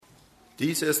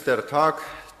Dies ist der Tag,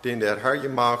 den der Herr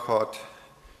gemacht hat.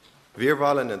 Wir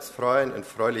wollen uns freuen und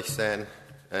fröhlich sein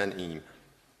an ihm.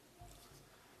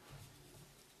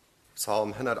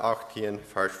 Psalm 118,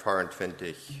 Vers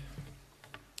 24.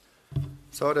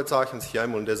 So, das sagt uns hier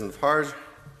einmal in diesem Vers.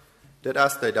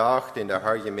 Das ist der Tag, den der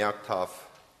Herr gemerkt hat.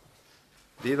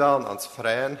 Wir wollen uns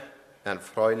freuen und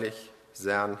fröhlich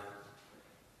sein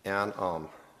an ihm.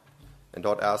 Und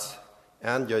dort ist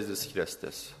an Jesus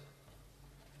Christus.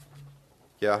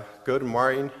 Ja, guten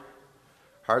Morgen.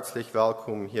 Herzlich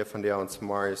willkommen hier von der uns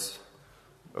morgens.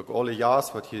 Auch alle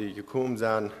Jas, die hier gekommen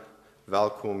sind,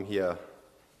 willkommen hier.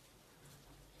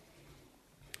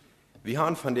 Wir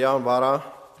haben von der war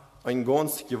ein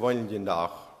ganz gewöhnlichen Tag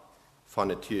von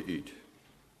der Tür aus.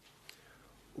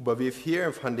 Aber wir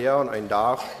feiern von der einen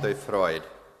Tag der Freude.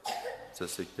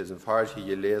 Dass ich diesen Vers hier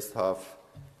gelesen habe,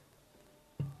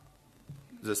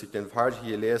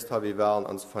 wir werden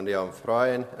uns von der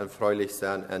freuen und fröhlich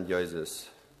sein an Jesus.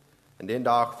 Und den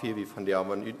Tag feiern wir von der,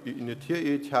 wenn in der Tür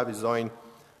aus habe ich sein,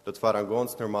 das war ein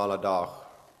ganz normaler Tag.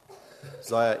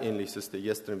 Sehr ähnlich ist der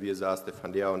gestern, wie es ist,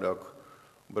 von der und auch.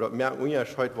 Aber das merkt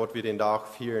Unterschied, was wir den Tag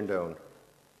feiern tun.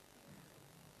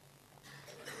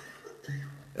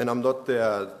 Und um das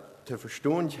zu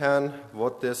verstehen können,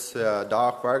 was das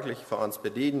Tag wirklich für uns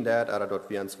bedienen wird, oder dass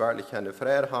wir uns wirklich eine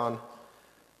Freude haben,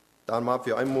 dann müssen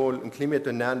wir einmal ein klein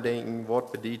bisschen nachdenken,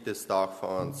 was bedeutet das Tag für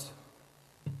uns?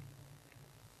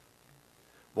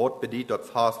 Was bedeutet das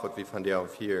Fast, was wir von der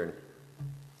feiern?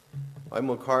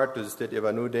 Einmal kurz, das ist das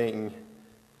aber nur denken,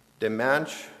 der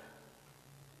Mensch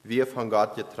wird von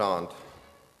Gott getrennt.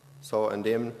 So,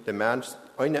 indem der Mensch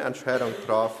eine Entscheidung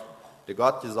traf, die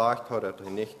Gott gesagt hat, dass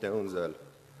er nicht tun soll.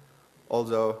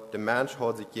 Also, der Mensch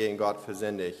hat sich gegen Gott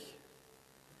versündigt.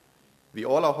 Wir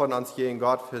alle haben uns gegen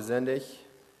Gott versündigt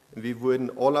und wir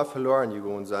würden alle verloren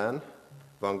gegangen sein,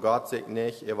 wenn Gott sich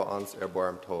nicht über uns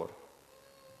erbarmt hat.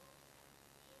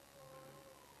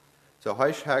 So,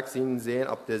 heute sehen sehen,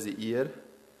 ob diese ihr,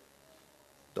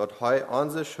 dass er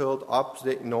unsere Schuld ab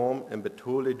sich nahm und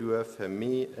betole durch für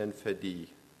mich und für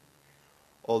dich.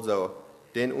 Also,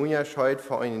 den Unterschied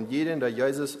für einen jeden, der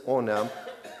Jesus annimmt,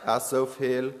 ist so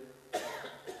viel,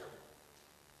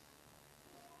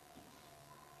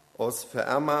 als für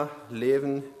immer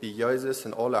leben wie Jesus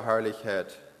in aller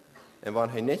Herrlichkeit. Und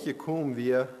wenn er nicht gekommen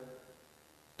wäre,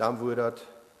 dann würde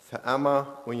für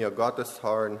immer unter Gottes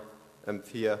Herrn im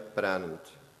Feuer brennend.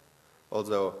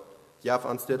 Also, ja,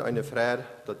 uns das eine Freude,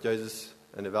 dass Jesus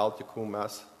in die Welt gekommen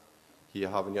ist.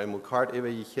 Hier haben wir einmal Karte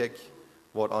übergekickt,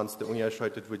 was uns der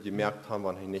Unterschied ist, wo wir gemerkt haben,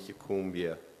 wann er nicht gekommen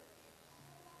wäre.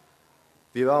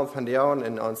 Wir wollen von der an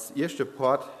in uns erste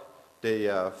Part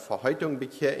der Verheitung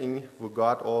bekehren, wo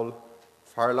Gott all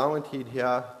verlangt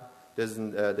hat,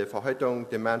 der Verheitung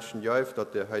der Menschen hilft, dass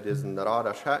er heute diesen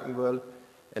Rat schenken will.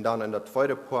 Und dann in der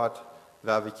zweiten Part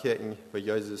werden wir kicken, wo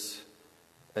Jesus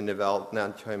in der Welt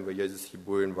nennt, wo Jesus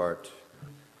geboren wird.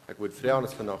 Ich würde freuen,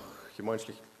 dass wir noch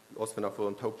gemeinschaftlich, als wir noch für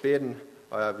den Tag beten,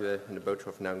 aber wir in der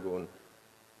Botschaft hineingehen.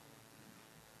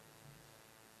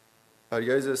 Herr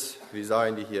Jesus, wir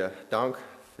sagen dir hier Dank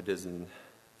für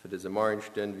diese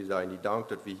Morgenstunde. Wir sagen dir Dank,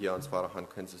 dass wir hier uns fahren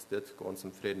können, uns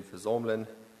im Frieden versammeln.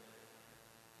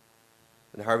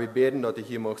 Und Herr, wir beten, dass du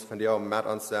hier magst von dir mit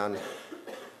uns sein.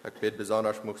 Ich bete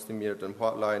besonders, magst du mir den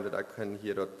Hort leihen, dass ich kann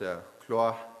hier der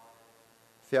klar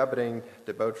verbringen,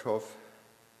 die Botschaft.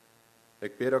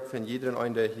 Ich bete auch für jeden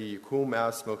einen, der hier gekommen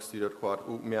ist, magst du das Wort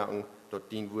aufmerken, dass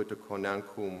dein Worte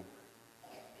ankommen.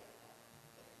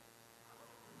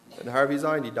 Und Herr, wir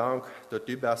sagen dir Dank, dass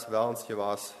du bist willens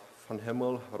gewesen, von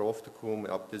Himmel raufzukommen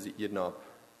auf diese Erde ab.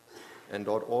 Und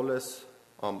dort alles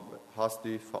hast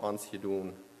du für uns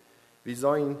getan. Wir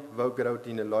sagen, wo gerade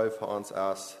deine Liebe für uns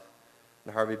ist.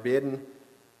 Und Herr, wir beten,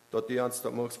 dass du uns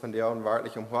das magst von dir an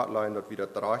wirklich im Hort leihen, dass wir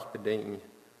das recht bedenken,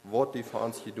 was du für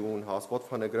uns getan hast, was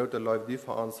für eine große Liebe du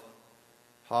für uns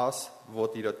hast,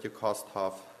 was dir das gekostet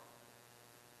hat.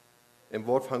 Im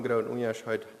Wort von großen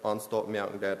Unterschied uns dort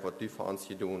merken wird, was du für uns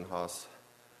getan hast.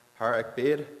 Herr, ich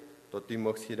bete, dass du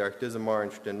magst hier durch diese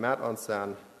Morgenstunde mit uns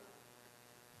sein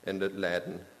und das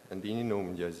leiten. In deinem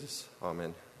Namen, Jesus.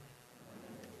 Amen.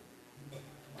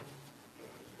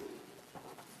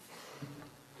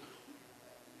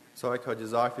 So, ich habe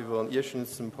gesagt, wir wollen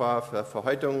erstens ein paar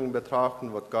Verheißungen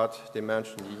betrachten, was Gott den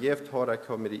Menschen gegeben hat. Ich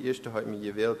habe mir die erste heute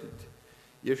gewählt,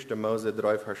 1. Mose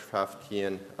 3, Vers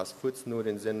 15, als Futz nur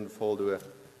den Sinn voll durch,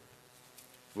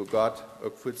 wo Gott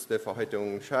auch Futz der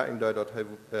Verheißungen schenken, dass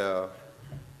er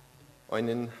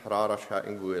einen Rat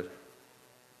schenken will.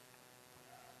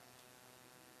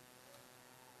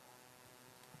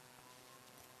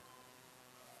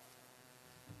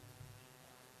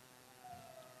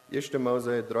 1.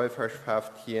 Mose 3, Vers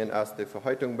 15 als die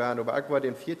Verheitung bin, aber ich war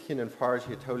den 14. Vers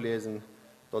hier zu lesen,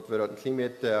 dort wird ein klein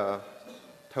mit der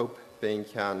Taub bin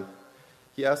kann.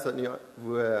 Hier ist das nicht,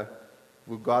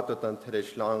 wo Gott dort dann zu der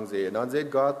Schlange sieht. Dann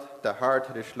sieht Gott, der Herr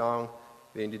zu der Schlange,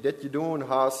 wenn du das getan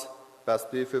hast, bist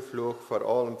du verflucht vor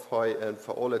allem Feu und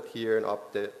vor allen Tieren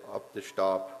ab der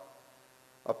Stab.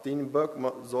 Ab deinem Bock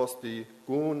sollst du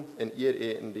gehen und ihr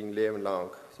eten dein Leben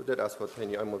lang. So das ist, was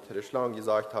ich einmal zu der Schlange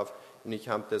gesagt habe, und ich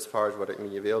habe das falsch, was ich mir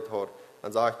gewählt habe.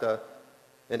 Dann sagt er,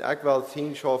 und ich will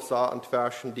Feindschaft sagen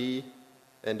zwischen die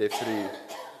und der Früh.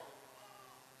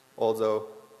 Also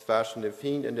zwischen dem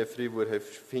Feind und der Früh würde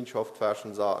Feindschaft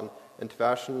zwischen sagen, und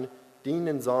zwischen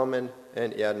deinen Samen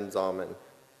und Erdensamen.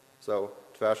 So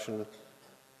zwischen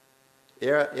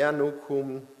er nu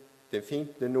kommen, dem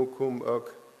Feind nu kommen auch,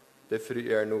 der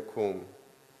Früh er nu kommen.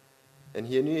 Und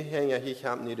hier nu hängen, ich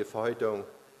habe nie die Verheitung,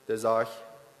 der sagt,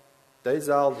 der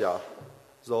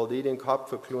soll die den Kopf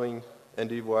verkleuen und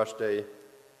die wirst die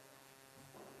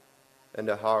in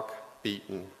der Hack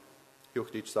bieten.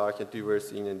 Ich sage, du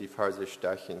wirst ihnen die Ferse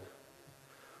stechen.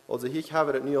 Also ich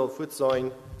habe das nie all gut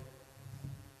sein,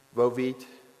 wo weit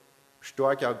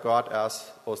starker Gott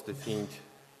ist als der Feind.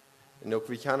 Und auch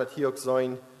wie kann es hier auch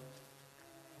sein,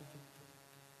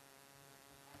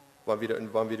 wenn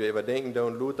wir überdenken,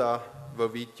 dann Luther,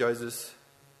 wo weit Jesus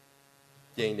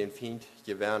gegen den Feind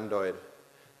gewähren hat.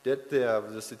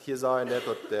 Das hier sagen,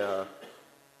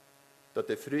 dass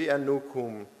der früh an nu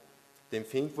kommt, dem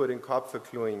Feind vor den Kopf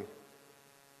verkleuen.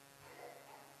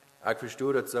 Ich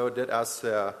verstehe das so, dass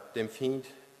dem Feind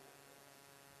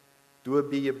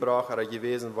durchgebracht oder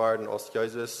gewesen worden, als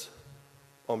Jesus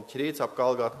am Kreuz auf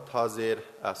Golgatha sagt,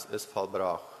 es ist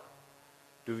vollbracht.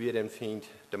 Du wirst dem Feind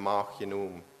die Macht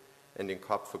genommen in den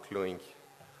Kopf verkleuen.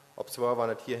 Ob zwar, wenn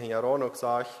es hier heran noch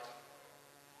sagt,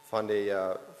 von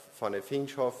der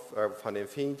Feindschaft, von dem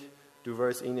Feind, du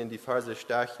wirst ihnen die Ferse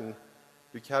stechen.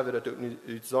 Du kannst das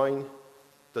nicht sein,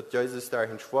 dass Jesus da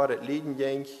ein schweres Leben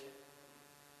ging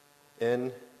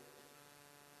und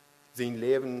sein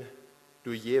Leben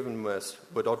durchgeben muss,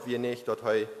 aber dort wir nicht, dass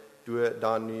er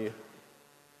dann nicht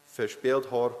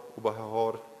verspielt hat, aber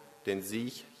er hat den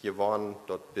Sieg gewonnen,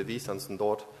 dort bewiesen uns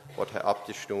dort, was er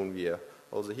abgestoßen wird.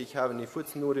 Also ich habe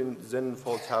nicht nur den Sinn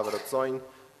voll habe das sein,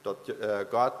 dass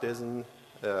Gott diesen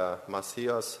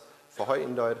Messias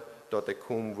verheißen hat, dass er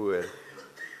kommen wird.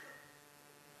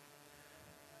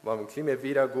 Wenn wir ein bisschen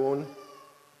wieder gehen,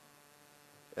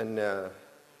 in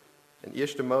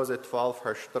 1. Mose 12,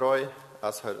 Vers 3,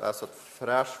 als het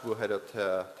frisch, wo er das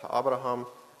zu Abraham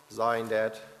sagen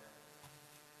wird.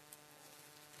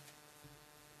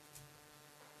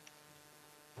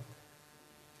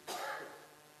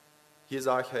 Hier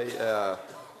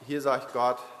sagt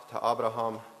Gott zu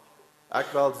Abraham,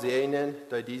 ich will segnen,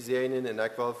 die segnen, und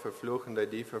ich will verfluchen,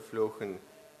 die verfluchen.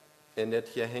 Und das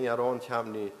hier hängt rund,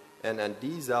 haben die, und an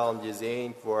die sollen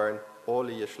gesegnet worden,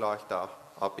 alle Geschlechter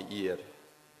ab ihr.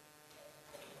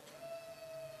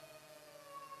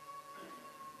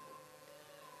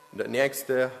 Und das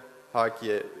nächste habe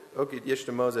ich auch in 1.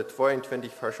 Mose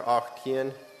 22, Vers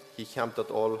 18. Hier kommt das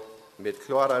all mit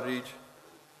klarer Rüd.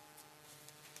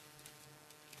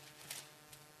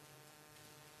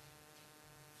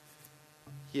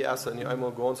 Hier ist es nicht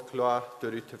einmal ganz klar,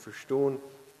 dadurch zu verstehen,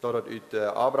 dass es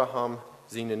Abraham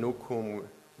seine Nachkommen,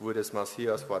 wo das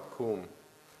Messias wird kommen.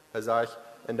 Er sagt,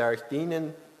 und durch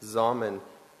deinen Samen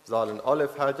sollen alle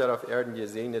Völker auf Erden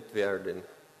gesegnet werden.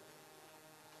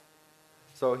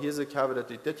 So, hier habe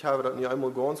ich das nicht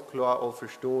einmal ganz klar auch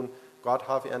verstehen. Gott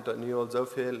hat das nicht so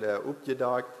viel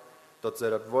aufgedacht, dass sie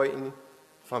das wollten,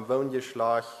 vom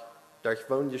Wohngeschlag, durch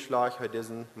Wohngeschlag hat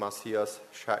diesen Messias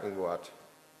schicken wird.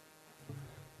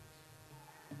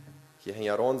 Hier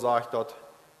heran sagt dort,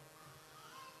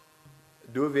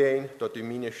 du weißt, dass du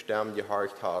meine Stimme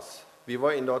gehorcht hast. Wir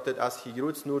wollen dort, dass hier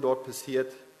jetzt nur dort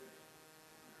passiert,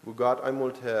 wo Gott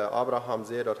einmal zu Abraham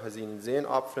sagt, dass er seinen Sohn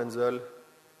opfern soll.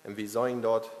 Und wir sagen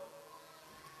dort,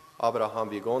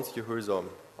 Abraham wie ganz gehorsam.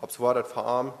 Ob es war das für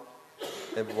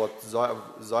ihn, was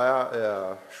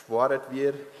sehr schworet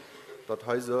wird, dass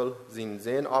er soll seinen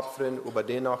Sohn opfern, aber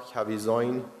dennoch habe ich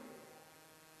sagen,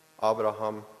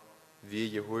 Abraham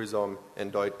wie gehorsam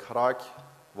und dort krieg,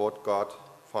 was Gott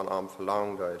von ihm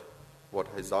verlangt hat, was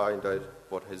er sagen hat,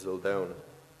 was er soll tun.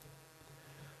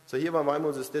 So hier wollen wir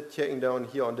uns das checken da und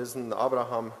hier an diesen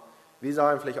Abraham, wir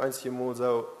sagen vielleicht einmal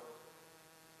so,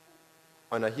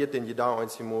 und er hat den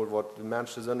Gedanken einmal, was die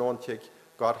Menschen so anchecken,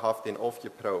 Gott hat den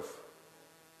aufgeprüft.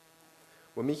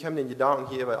 Und mich haben den Gedanken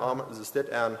hier bei ihm, ist das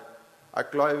an,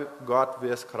 ich glaube, Gott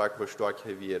weiß, was stark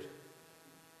er wird.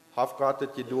 Hat Gott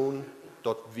das getan,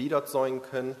 dort wieder sein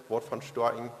können, was von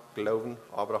starken Glauben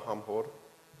Abraham hat.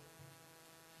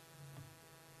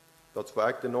 Dat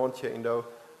werkt de nontje in der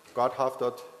Gott hat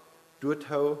dort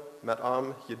durchhau mit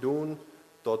ihm getan,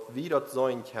 dort wieder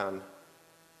sein kann.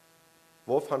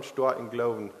 Wovon starken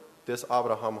Glauben das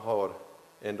Abraham hat,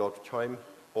 und dort kam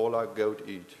aller Gott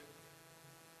ut.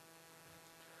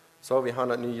 So, wir haben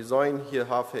das nie gesehen, hier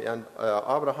hat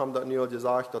Abraham das nie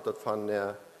gesagt, dass das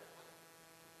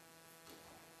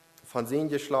von seinem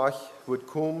Geschlecht wird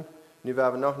kommen. Nu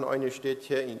werden wir noch eine steht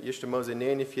hier in 1. Mose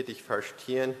 49, Vers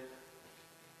 10,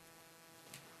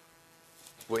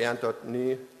 wo dort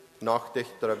nie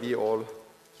nachdenkt, wie all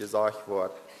gesagt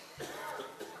wird.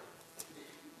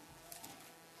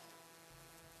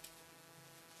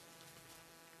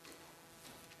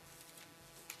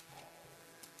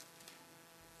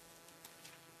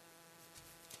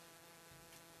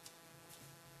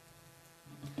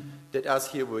 Das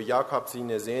ist hier, wo Jakob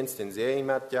seine Sehns den Sehen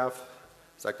mitgab.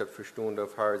 Sagt das verstehen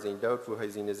auf Herr sein Tod, wo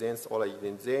seine Sehns alle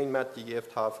den Sehen mitgegeben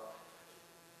hat.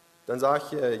 Dann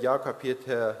sagt Jakob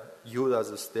hier, Judas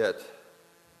ist das.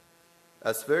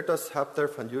 Es wird das Zepter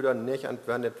von Juda nicht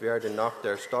entwendet werden nach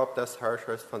der Stab des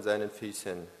Herrschers von seinen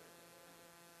Füßen,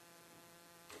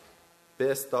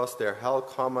 bis dass der Hell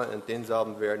komme und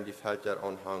denselben werden die Felder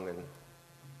anhangen.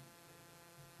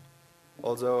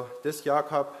 Also, das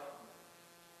Jakob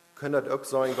könnte das auch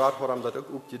sein, Gott hat ihm das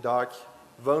auch aufgedacht,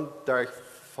 wohnt durch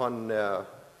von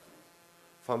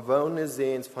Wohnen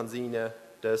sehens von seine,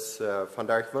 von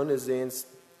der Wohnen sehens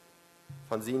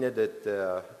von seine,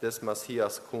 des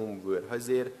Messias kommen wird. Er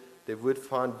sagt, der wird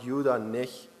von Juda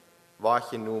nicht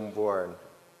wahrgenommen worden.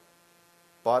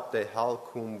 Aber der Hell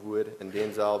kommen wird, in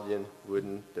denselben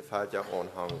würden die Felder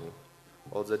anhangen.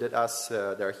 Also das ist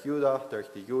durch Juda, durch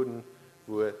die Juden,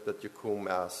 wo das gekommen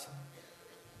ist.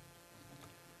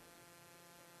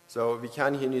 So, wir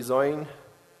können hier nicht sagen,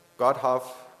 Gott hat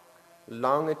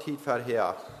lange Zeit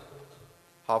vorher,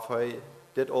 hat er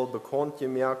das all bekannt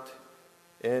gemerkt,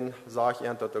 und sagt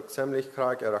er, dass er ziemlich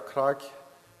krank,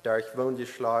 der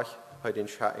Wohngeschlag hat den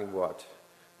Schatten wird.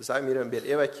 Das sagt mir ein bisschen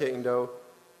Ewigkeiten da,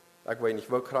 ich weiß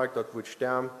nicht, wo krank das wird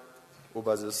sterben,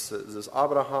 aber es ist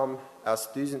Abraham,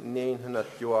 erst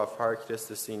 1900 Jahre vor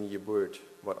Christus seine Geburt,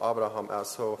 was Abraham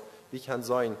erst so, wie kann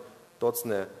sein, dass es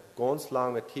eine ganz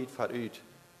lange Zeit verübt,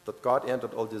 dass Gott er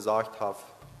das all gesagt hat,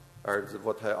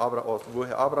 wo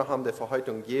Herr Abraham die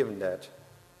Verheißung gegeben hat,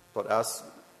 dass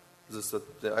das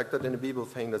in der Bibel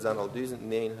fängt, das sind all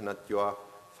 1900 Jahre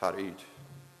verübt.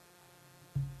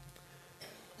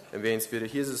 Und wenn es wieder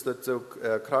hier ist, dass so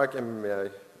krank im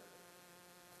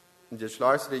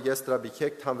Geschlechtsregister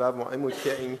bekickt haben, werden wir einmal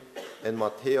gucken in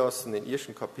Matthäus, in den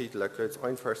ersten Kapitel, erklärt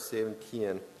 1, Vers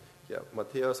 17. Ja,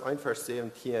 Matthäus 1, Vers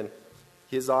 17.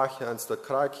 Hier sagt er uns, dass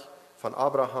krank von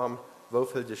Abraham, wie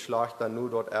viel Geschlecht dann nur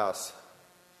dort ist.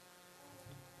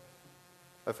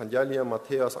 Evangelium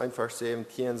Matthäus 1, Vers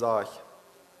 17 sagt,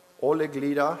 alle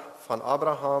Glieder von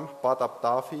Abraham, bis ab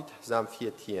David, sind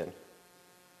 14.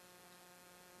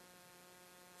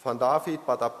 Von David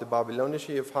bis ab der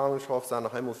babylonischen Gefangenschaft sind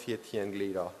noch einmal 14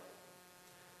 Glieder.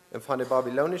 Und von der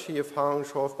babylonischen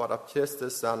Gefangenschaft bis ab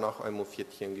Christus sind noch einmal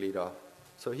 14 Glieder.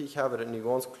 So hier haben wir das nicht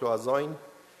ganz klar sein.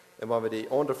 Und wenn wir die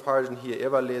anderen Versen hier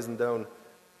überlesen, dann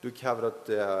du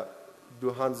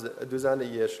sind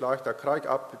die Geschlechter Krieg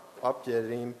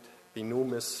abgeräumt,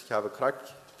 benommen ist, ich habe Krieg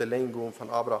der Lengung von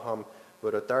Abraham,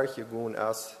 wo das durchgegangen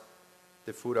ist,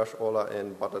 die Fuhrers alle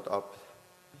in Badet ab,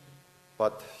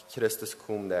 was Christus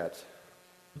kommt hat.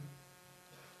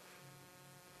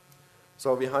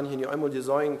 So, wir haben hier nicht einmal die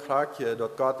Säulen Krieg,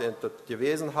 dass Gott das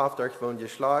gewesen hat, durch den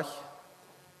Geschlag.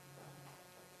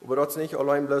 Aber das nicht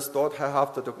allein bloß dort, er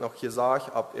hat das auch noch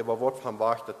gesagt, aber was vom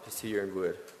Weg das passieren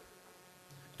wird.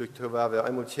 Durch das wir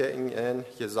einmal checken in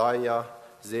Jesaja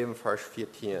 7, Vers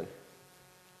 14.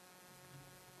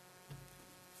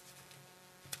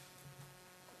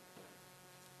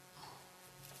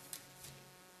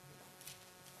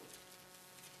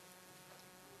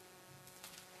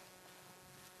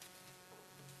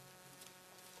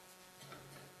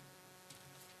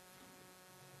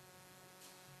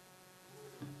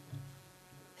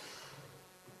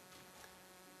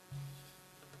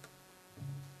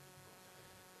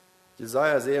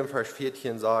 Jesaja 7, Vers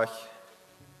 14 sagt,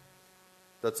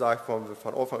 das sagt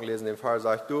von Anfang lesen, den Fall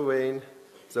sagt, du wen,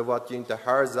 so wird ihm der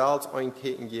Herr selbst ein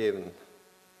Teken geben.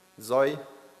 Sei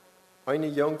eine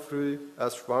Jungfrau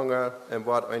als schwanger und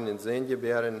wird einen Sohn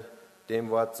gebären, dem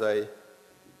wird sie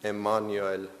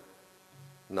Emmanuel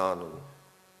nennen.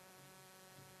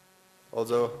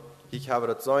 Also, ich habe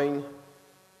das sein,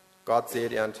 Gott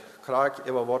sieht und Krieg,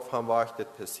 aber was von was das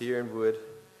passieren wird.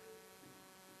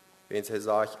 wenn sie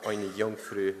sagt, eine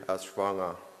Jungfrau ist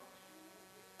schwanger.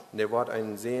 Und er wird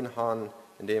einen Sohn haben,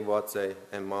 in dem wird sie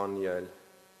Emmanuel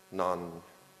nennen.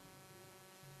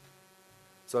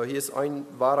 So, hier ist ein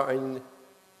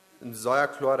sehr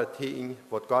klarer Teken,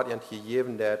 was Gott ihnen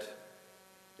gegeben hat,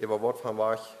 über was von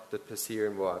was das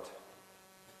passieren wird.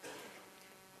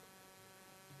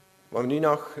 Wenn wir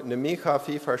nach Micha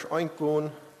 4, Vers 1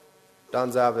 gehen,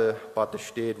 dann sehen wir, was da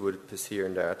steht, wo das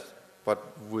passieren wird.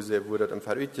 Wo das im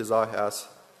Verrückt gesagt ist,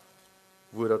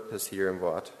 wo das passieren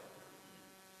wird.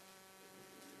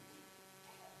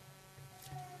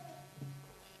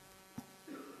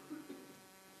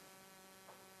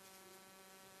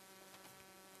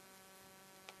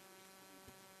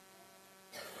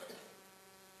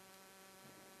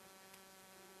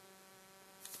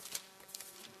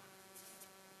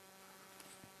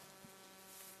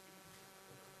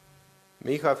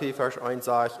 Micha 4, Vers 1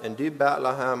 sagt, in du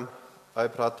Bethlehem,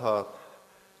 Ephratah,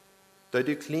 da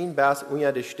du klein bist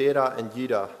unter die Städte in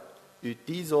Juda, ut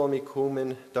die soll mir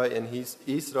kommen, da in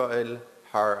Israel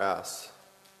Herr ist,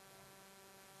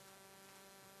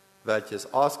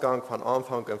 welches Ausgang von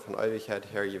Anfang und von Ewigkeit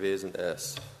her gewesen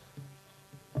ist.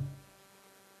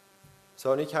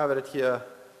 So, und ich habe das hier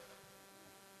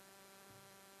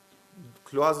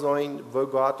klar sein, wo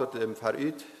Gott dort im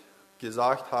Verüt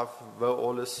gesagt hat, wo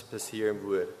alles passieren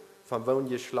wird. Von welchem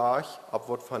Geschlecht, ab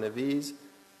was von der Wies,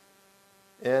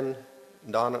 und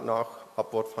dann noch ab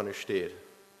was von der steht.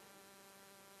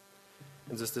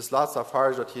 Und es ist das letzte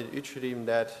Vers, das hier geschrieben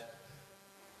wird,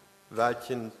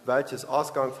 welches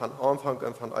Ausgang von Anfang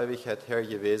und von Ewigkeit her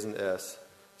gewesen ist.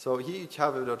 So, hier, ich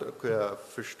habe das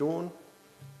verstanden,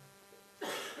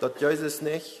 dass Jesus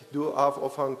nicht du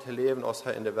aufhören zu leben, als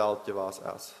er in der Welt gewesen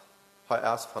ist.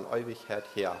 Er ist von Ewigkeit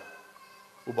her.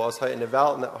 Aber als er in der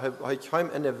Welt,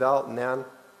 kam in der Welt lernen,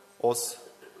 als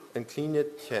ein kleines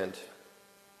Kind.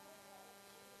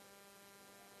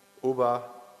 Aber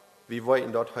wir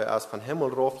wollten dort erst von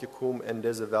Himmel raufgekommen, in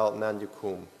diese Welt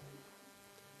gekommen.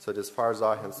 So das Vers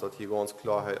sagt uns, dass hier ganz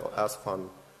klar erst von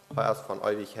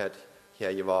Ewigkeit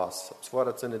her gewesen. Es war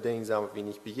das eine Dinge, die wir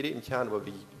nicht begreifen können, aber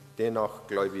wir dennoch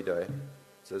gläubig da.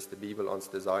 So ist die Bibel uns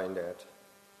designt hat.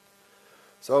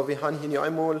 So, wir haben hier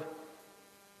einmal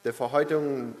die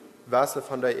Verheitung, was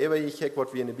von der Ewigkeit,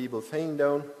 was wir in der Bibel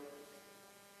finden.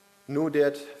 Nur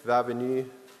das, wenn wir nu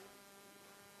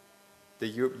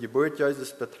die Geburt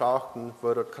Jesus betrachten,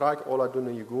 wo das Krieg aller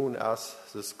Dinge gegangen ist,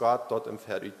 dass Gott dort im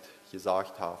Verrückt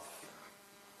gesagt hat.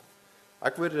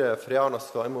 Ich würde fragen,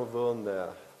 dass wir immer wollen,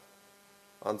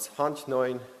 ans Hand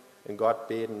nehmen und Gott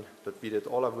beten, dass wir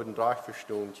das alle würden recht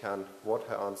verstehen können, was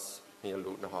er uns hier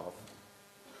luten hat.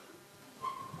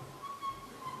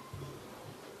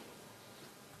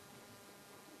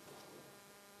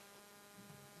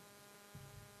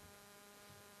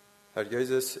 Herr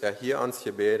Jesus, erhöre uns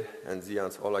Gebet und sieh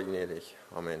uns alle gnädig.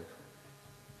 Amen.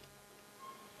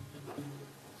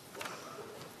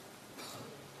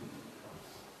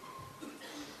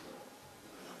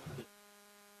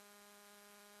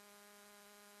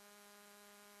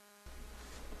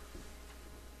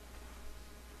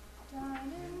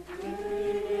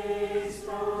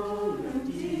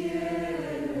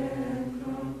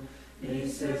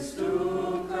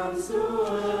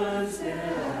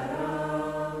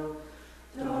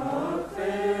 Doch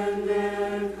wenn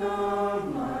wir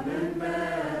kommen,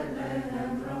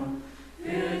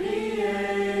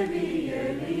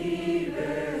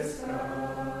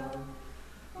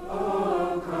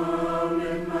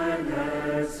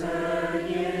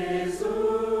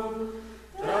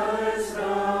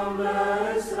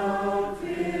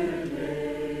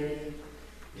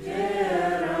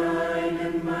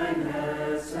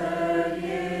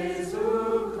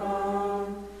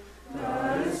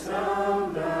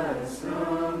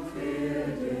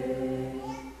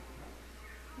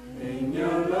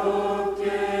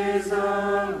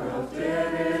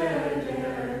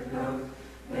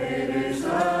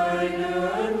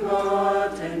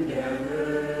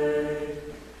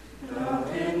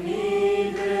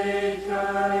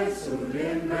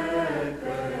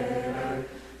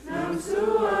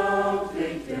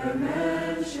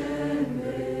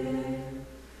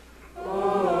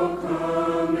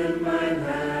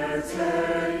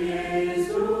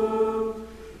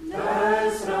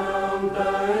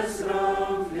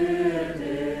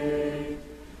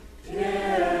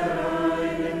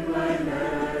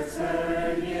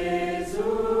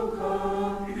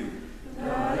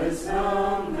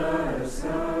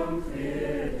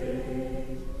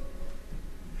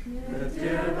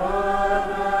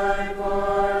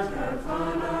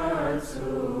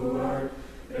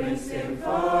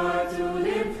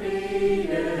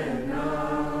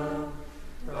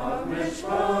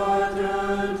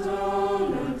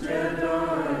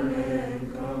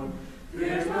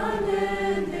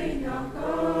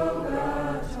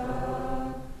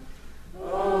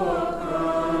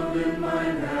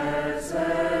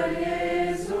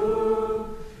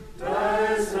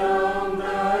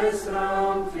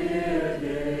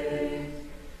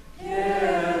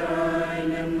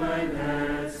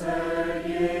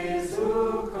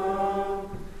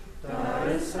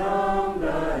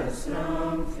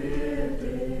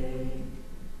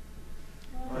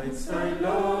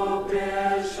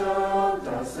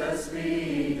 es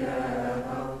wieder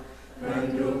auf,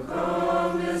 wenn du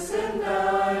kommst in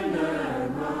deine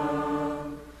Macht.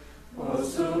 O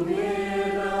zu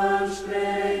mir dann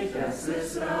sprich, es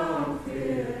ist Raum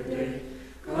für dich,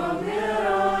 komm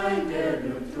herein, der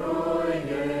du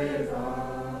treue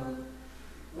war.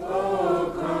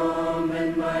 O komm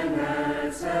in mein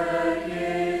Herz, Herr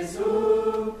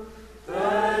Jesu,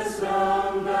 da ist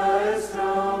Raum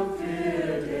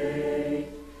für dich.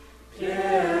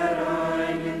 Kehr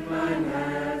ein in mein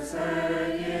Herz,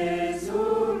 Herr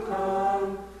Jesu,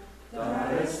 komm,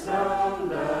 da ist Raum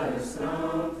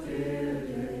für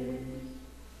dich.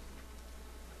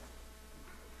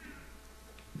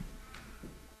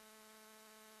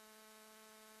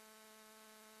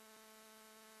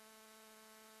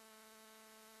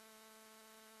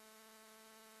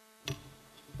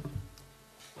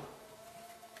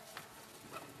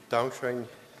 Dankeschön,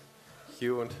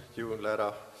 Hugh und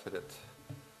Lehrer, für das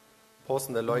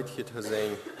passende Leute hier zu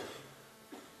sehen.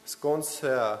 Es ist ganz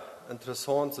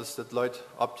interessant, dass das Leute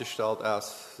abgestellt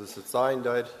ist. Dass es sein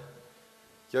wird,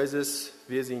 Jesus,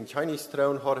 wir sind keine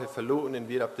Trauen, hat verloren und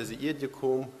wir auf diese Erde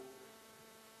gekommen.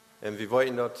 Und wir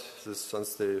wollten dort, dass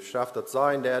sonst die Schrift dort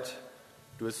sein wird,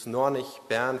 du hast noch nicht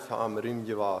Bern für am Rühm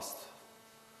gewasst.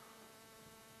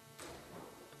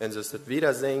 Und dass es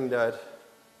wieder sehen wird,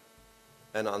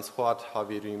 und ans Hort haben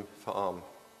wir ihm verarmt.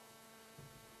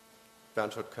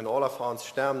 Wenn schon können alle von uns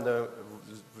sterben,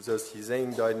 so sie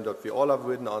sehen, dass wir alle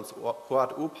würden ans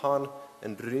Hort abhauen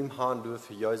und Rühm haben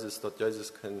dürfen, Jesus, dass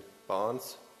Jesus kann bei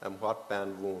uns am Hort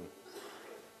wohnen.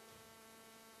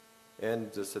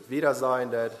 Und dass es wieder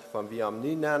sein wird, wenn wir am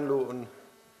Nien anlassen,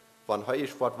 wenn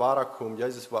heute was weiterkommt,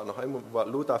 Jesus wird noch einmal was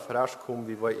Luther frisch kommen,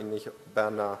 wir wollen nicht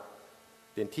Berner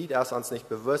den Titel erst uns nicht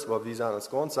bewusst, aber wir sind uns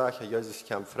ganz sicher, Jesus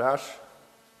kommt frisch.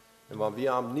 Und wenn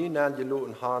wir am Nien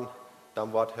angelassen haben,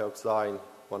 dann wird er auch sein,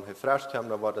 wenn er frisch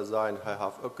kommt, dann wird er sein, er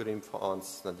hat auch gerimmt für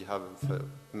uns, dann die haben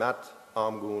mit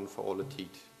Armgehen für alle Zeit.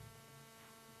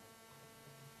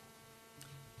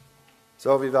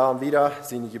 So, wir werden wieder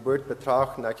seine Geburt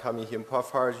betrachten. Ich habe mir hier ein paar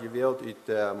Verse gewählt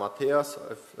aus Matthäus,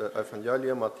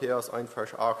 Evangelium, Matthäus 1,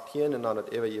 Vers 18, und dann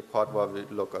das ewige Part war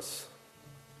mit Lukas.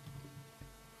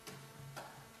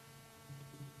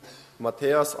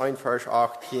 Matthäus 1, Vers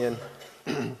 18.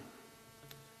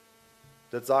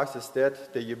 Das sagt es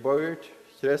dort, der Geburt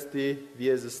Christi, wie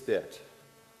es ist dort.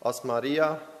 Als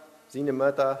Maria, seine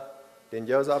Mutter, den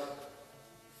Josef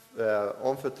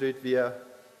anvertraut wird,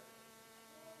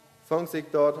 fängt sich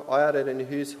dort Eier in den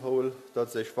Haus holen,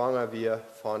 dass sie schwanger wird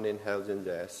von den Heiligen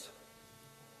Geist.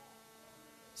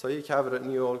 So, ich habe das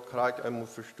nie all gekriegt, einmal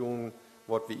verstehen,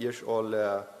 was wir erst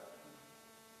all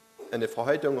in der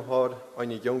Verheitung hat,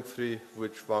 eine Jungfrau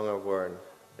wird schwanger werden.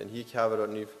 Und hier habe ich das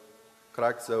nie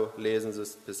gekriegt, so lesen sie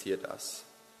es passiert ist.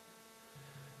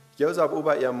 Josef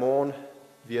über ihr Mann,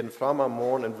 wie ein frommer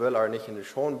Mann und will er nicht in die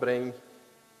Schon bringen,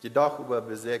 jedoch über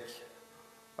Besitz,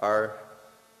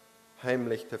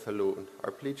 heimlich zu verloren,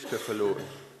 Pflicht zu verloren.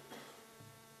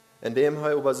 Indem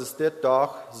er über das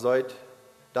Dach sagt,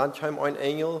 dann kam ein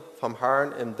Engel vom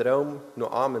Herrn im Traum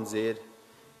nur Amen seht,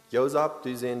 Josef,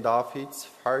 du Sohn Davids,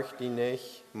 fürcht dich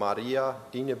nicht, Maria,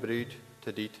 deine Brut,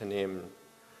 zu dir zu nehmen.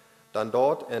 Dann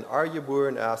dort in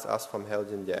geboren ist als vom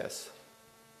Heiligen Geist.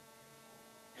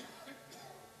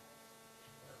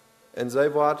 Und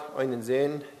sie wird einen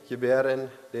Sohn gebären,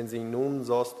 den sie nun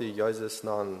sollst du Jesus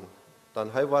nennen.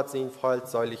 Dann wird sie ihn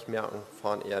vollzählig merken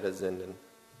von ihren Sünden.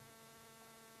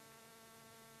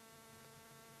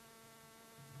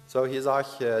 So, hier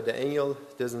sagt der Engel,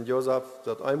 diesen Josef,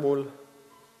 dass einmal,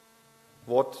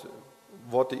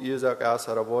 was die Ursache ist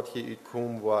oder was hier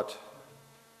kommen wird.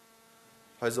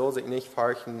 Er soll sich nicht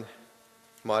fürchten,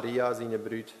 Maria, seine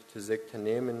Brut, zu sich zu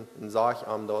nehmen und sagt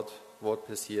ihm dort, was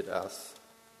passiert ist.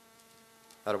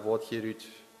 Oder was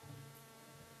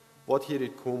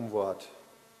hier kommen wird.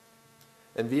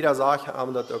 Und wieder sagt er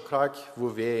ihm, dass er kriegt,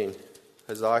 wo wir.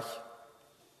 Er sagt,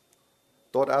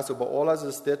 dort ist über alles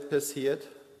ist das passiert,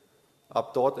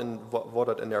 ab dort, wo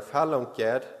das in Erfüllung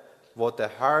geht, was der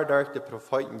Herr durch die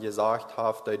Propheten gesagt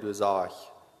hat, dass du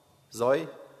sagst. Sei,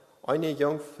 eine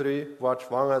Jungfrau wird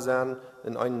schwanger sein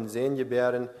und einen Sohn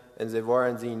gebären, und sie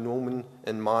wollen sie Namen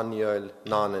Immanuel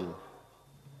nennen.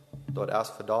 Dort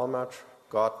ist verdammt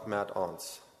Gott mit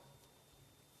uns.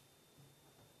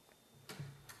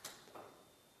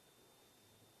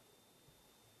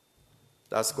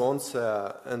 Das ganz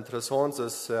interessant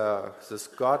ist, dass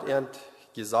Gott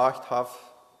gesagt hat,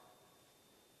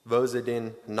 wo sie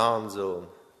den Namen sollen.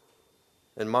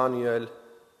 Immanuel,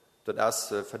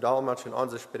 das ist verdammt in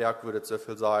unserer Sprache würde so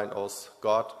viel sein als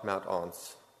Gott mit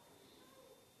uns.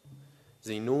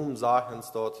 Sie nun sagen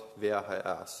uns dort, wer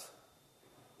er ist.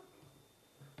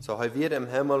 So, hij weer im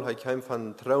Himmel, hij komt van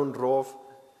de troon drauf,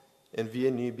 en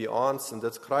wir nu bij ons, en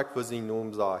dat krijgt we zijn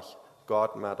naam zegt,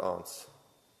 God met ons.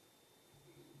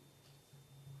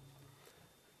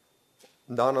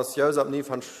 En dan als Jozef nu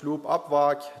van Schloop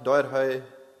abwaakt, door hij,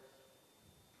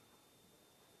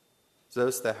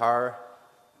 zoals de Herr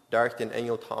durch den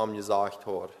Engel ham gesagt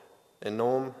hat, en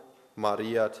naam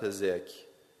Maria te zich.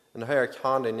 En hij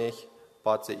erkende niet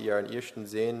wat ze ihren eersten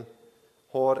zin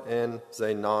hat en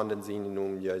zij nannten zijn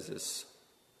naam Jezus.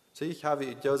 So ich habe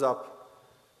uit Jozef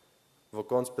wat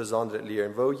ganz besonders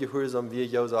leren. Wo gehoorzaam wie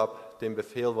Jozef den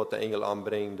Befehl, wat de Engel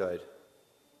aanbrengen deed.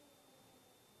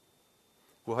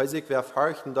 Wo hij zich weer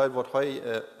verheugten deed, wat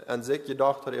hij aan zich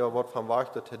gedacht hat, wat van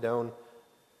wachten te doen,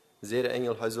 zei de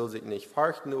Engel, hij zal zich niet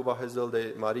verheugten, aber hij zal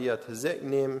de Maria te zich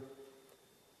nemen.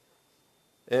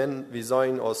 En we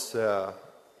zijn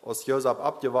als Jozef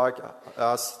abgewacht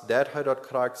is, dat hij dat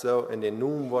krijgt zo, en de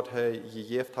naam wat hij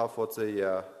gegeven had, wat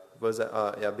ze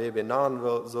baby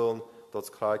namen zullen, dat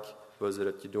krijgt, wat ze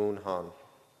dat gedaan hebben.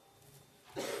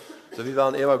 So, wir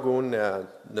werden immer gehen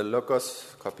naar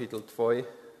Lukas, Kapitel 2.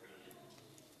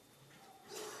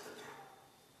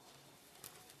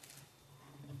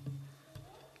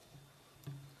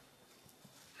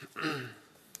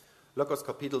 Lukas,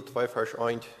 Kapitel 2, Vers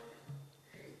 1.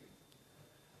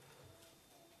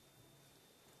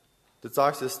 Das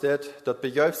sagt es dort, das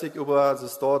bejuicht sich über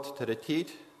das dort der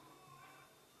Zeit,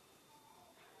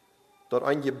 dort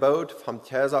ein Gebot vom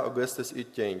Kaiser Augustus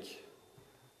uitging,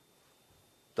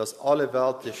 dass alle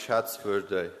Welt geschätzt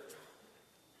würde.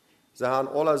 Sie haben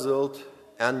alle Schuld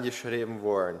angeschrieben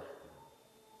worden.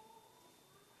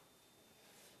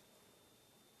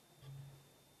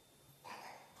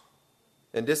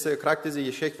 Und diese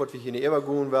Geschichte, was wir hier nicht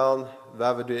übergehen wollen,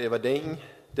 weil wir darüber denken,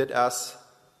 das ist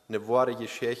eine wahre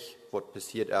Geschichte, was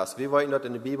passiert ist. Wir wissen, dass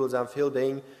in der Bibel sind viele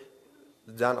Dinge,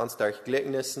 sind uns durch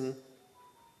Gleichnissen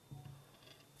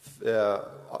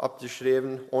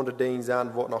abgeschrieben, unter Dinge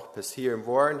sind, was noch passieren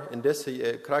werden. Und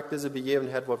diese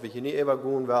Begebenheit, was wir hier nicht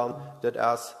übergehen wollen, das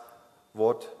ist,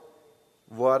 was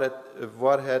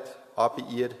ab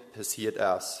ihr passiert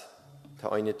ist. Zu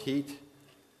einer Zeit.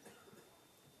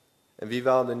 Und wir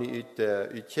werden nu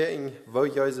uitkijken wo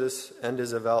Jezus in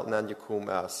deze Welt angekommen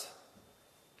ist.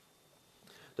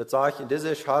 Das sage ich in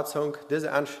dieser Schätzung,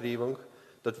 diese Anschreibung,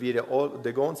 dass wir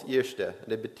der ganz erste,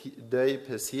 die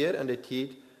passiert in der Zeit,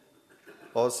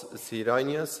 als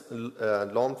Cyrenius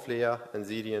Landflieger in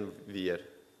Syrien war.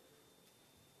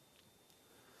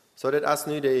 So, das ist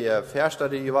nu die Verste,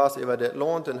 die was über das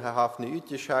Land, und er hat nu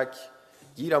uitgeschickt,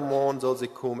 jeder Mann soll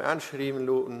sich kommen anschreiben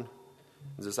lassen.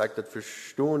 Und sie sagt, das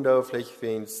verstehen da vielleicht,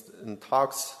 wenn es ein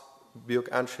Tagsbuch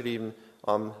anschreiben,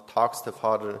 am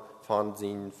Tagsvater von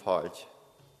seinem Falsch.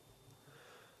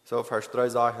 So, Vers 3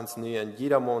 sagen es nu, und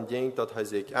jeder Mann denkt, dass er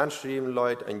sich anschreiben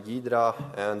lässt, und jeder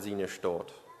an seine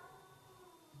Stadt.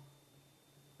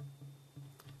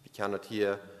 Wir können das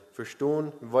hier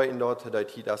verstehen, weil dort der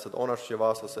Zeit, dass das anders war,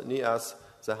 als es nicht ist.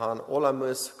 Sie haben alle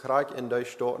müssen Krieg in die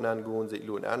Stadt angehen,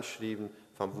 sich anschreiben,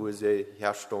 von wo sie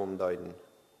herstammen deuten.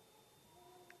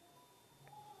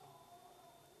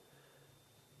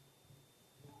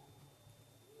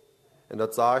 Und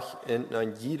das sagt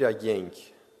in jeder Jenk,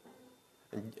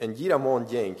 in jeder Mann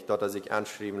denkt, dass er sich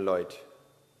anschreiben lässt.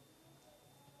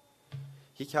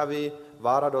 Ich habe,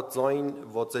 war dort sein,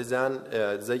 was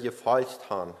sie gefolgt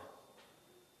haben,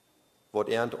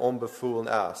 was unbefohlen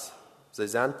ist. Sie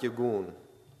sind gegangen.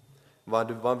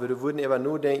 Wir würden aber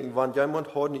nur denken, wenn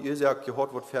jemand hat eine Ursache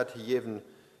gehört, was fertig geben,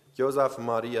 Josef und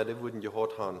Maria, die würden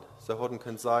gehört haben. Sie hätten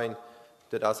können sein,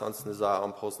 das ist uns eine Sache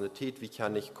am Personalität, wie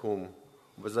kann ich kommen.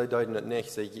 Aber sie deuten das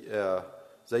nicht.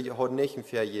 Sie haben nicht ein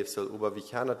Vergiftsel, aber wir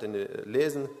können das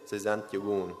lesen, sie sind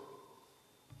gegangen.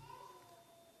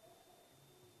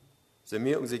 Sie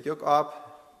merken sich auch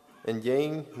ab und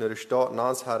gehen nach der Stadt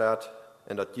Nazareth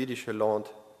in das jüdische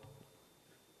Land.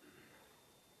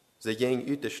 Sie gingen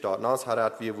aus der Stadt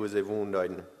Nazareth, wo sie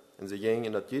wohnen. Und sie gingen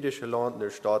in das jüdische Land, in der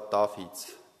Stadt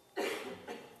Davids,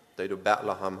 die du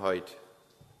Bethlehem heute.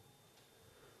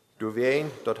 Du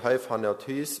weißt, dass er von der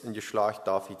Haus in Geschlecht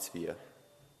Davids war.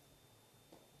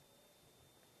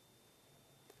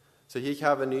 So hier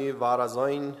habe nu, war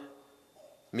sein,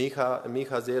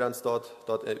 Micha sieht uns dort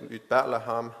aus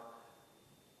Bethlehem,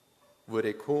 wo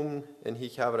er kommt, und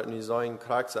ich habe nu sein,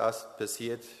 Krieg ist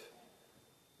passiert.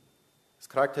 Es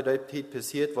Krieg der Zeit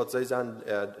passiert, was sie sind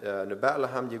in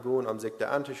Bethlehem gegangen, um sich da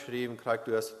anzuschreiben, Krieg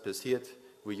ist passiert,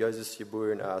 wo Jesus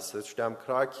geboren ist. Es stammt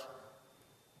Krieg,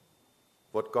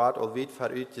 was Gott allweit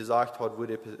vorüt gesagt hat, wo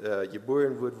er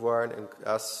geboren wird worden, und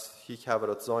ich habe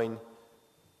das sein,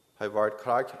 er wird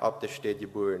Krieg ab der Stadt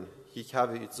geboren. Ich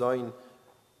habe sein,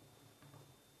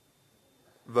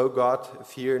 wo Gott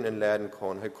vieren und leiden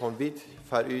kann. Er kann weit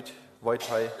voraus,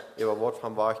 weit über Wort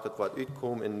von Wahrheit, das was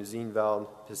uitkommt in seinen Welt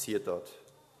passiert dort.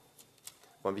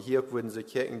 Wenn wir hier würden so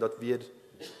kirchen, dass wir,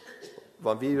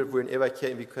 wenn wir würden immer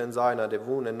kirchen, wir können sagen, der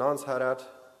wohnt in Nazareth,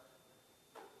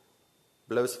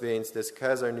 bloß wenn es das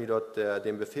Kaiser nicht dort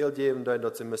den Befehl geben,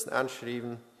 dass sie müssen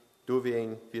anschreiben, du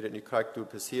wen, wie das nicht kriegt, du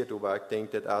passiert, aber ich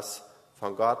denke, das ist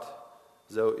von Gott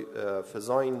so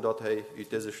versäumen, dass er in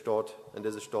dieser Stadt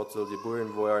soll sie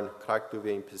geboren werden, kriegt du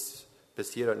wen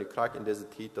passiert und nicht kriegt in dieser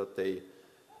Zeit,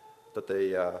 dass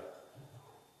die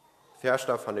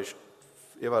Verstoff von der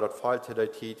über das Fall zu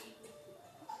der Zeit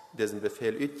diesen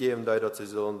Befehl ausgeben, dass sie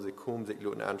sollen sie kommen, sich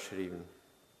Leuten anschreiben.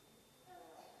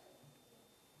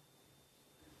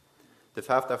 Der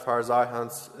fünfte Fall sagt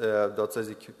uns, dass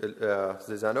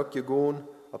sie sind auch gegangen,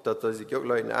 dass sie sich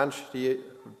Leute anschreiben,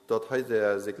 dass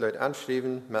sie sich Leute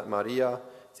anschreiben mit Maria,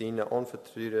 seine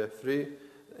unvertraute Frau,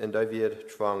 und da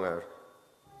wird schwanger.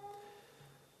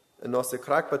 Und als sie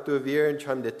krank werden,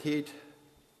 kam die Zeit,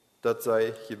 dass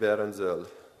sie gebären soll.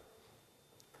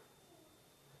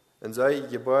 Und sie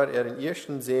gebärt ihren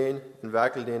ersten Sohn und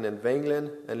werkelt ihn in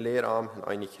Wenglen und Lehrarm in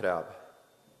eine Krab.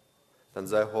 Dann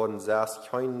sie hatten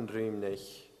selbst keinen Ruhm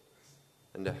nicht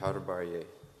in der Herberge.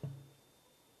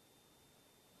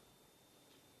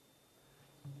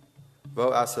 Wo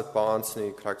ist es bei uns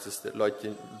nicht, kriegt es die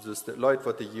Leute,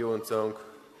 die die Juden sagen,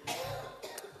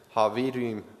 haben wir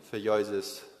Ruhm für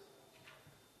Jesus,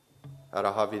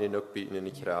 oder haben wir den auch bieten in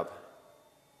die Krab?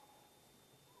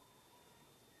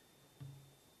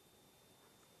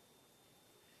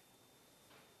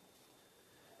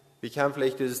 Wir können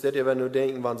vielleicht dieses das aber nur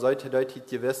denken, wann sollte Leute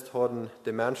gewusst haben,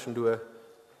 die Menschen durch,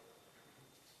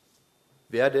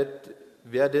 wer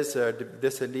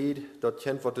diese Lied, das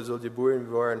kennt, was soll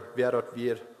geboren werden, wer das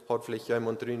wird, hat vielleicht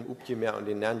jemand drin aufgemerkt und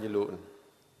den angeladen.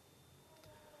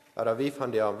 Aber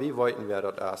wie wollten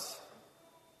wir das ist?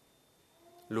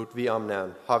 Lut wie am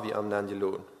Namen, haben wir am Namen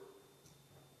geladen.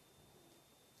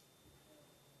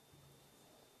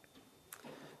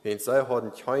 Wenn sie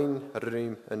haben keinen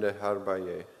Raum in der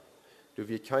Herberge. Du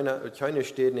wirst keine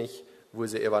steht nicht, wo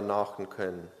sie übernachten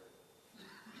können.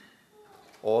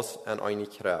 Als an eine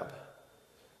Krab.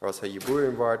 Als er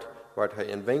geboren wird er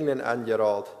in Wenglen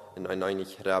angerollt und in eine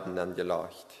Krabben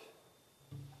angelegt.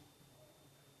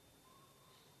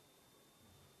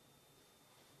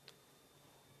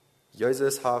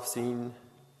 Jesus hat sein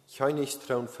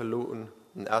Königstraum verloren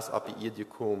und erst ab ihr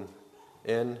gekommen.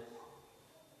 Und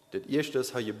das erste,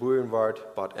 was er geboren wird,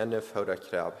 war Ende vor der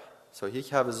Krab. So,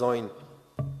 ich habe sein,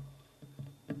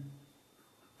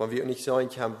 wenn wir nicht sagen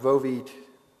können, wo wir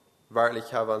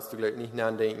wirklich haben, uns gleich nicht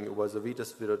nachdenken, aber so wie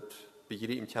das wir das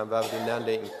begreifen können, wenn wir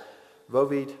nachdenken, wo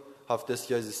wir hat das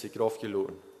Jesus sich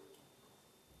draufgeladen.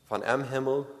 Von am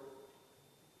Himmel,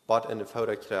 bad in der vor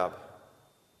der Krab.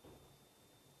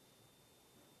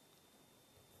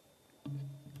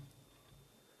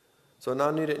 So,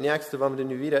 dann das nächste, wenn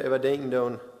wir wieder überdenken,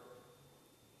 dann,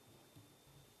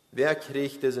 wer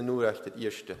kriegt diese Nachricht, das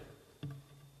erste?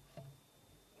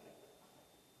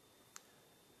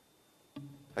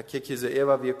 Ich kicke so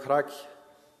immer, wie kriegt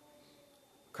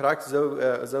so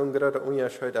ein großer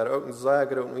Unterschied, oder auch ein sehr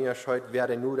großer Unterschied, wer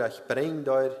den Nachricht bringt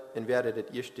dort und wer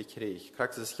das erste kriegt.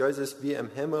 Kriegt es Jesus wie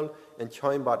im Himmel und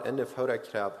scheinbar in der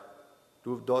Vorderkrab.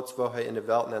 Du dort, wo er in der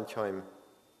Welt ankommt.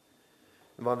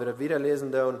 Und wenn wir das wieder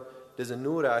lesen, dann, diese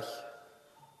Nachricht,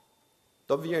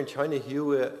 da wären keine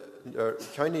hohe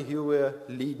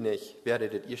Lied nicht, wer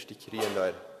das erste kriegen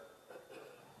dort.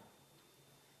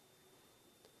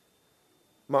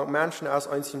 Mag Menschen als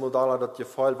einzige Modelle das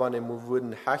Gefall, wenn die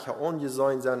würden Hecher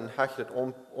angesehen sein, Hecher das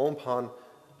umpan,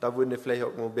 da würden die vielleicht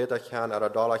auch mal besser kennen oder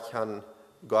da kennen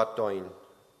Gott dein.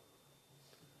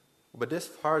 Aber das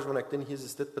Vers, wenn ich den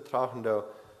Jesus das betrachten darf,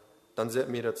 dann sieht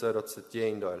mir das so, dass es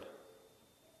gehen soll.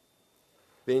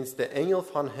 Wenn es der Engel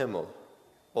von Himmel,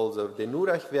 also der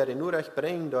Nachricht, wer den Nachricht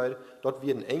bringen soll, dort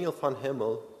wird ein Engel von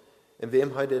Himmel, und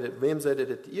wem sollte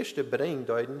das erste bringen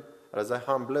deuten, oder sie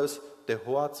haben bloß der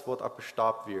Herz, wird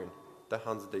abgestabt werden. Da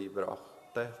haben sie die gebracht.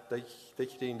 Die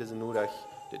kriegen diese Nachricht,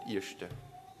 das erste.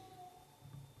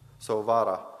 So war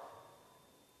er.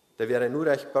 Da wäre nur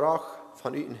Nachricht gebracht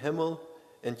von dem Himmel,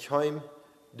 und kam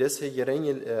diese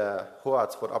geringe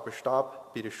Herz, wird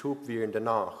abgestabt, bei der Schub werden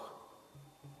danach.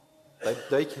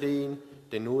 Die kriegen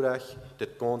die Nachricht, das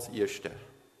ganz erste.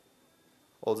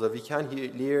 Also wir können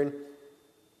hier lernen,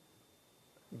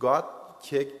 Gott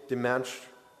kickt den Mensch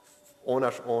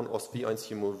anders an, als wir uns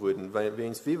gemacht wurden.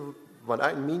 Wenn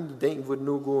ein Mensch denken würde,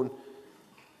 nur gehen,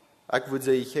 ich würde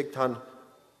sagen, ich kickt han,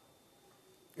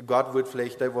 Gott wird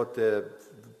vielleicht, der wird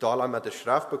Dollar mit der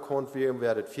Schrift bekannt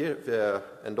werden,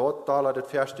 und dort Dollar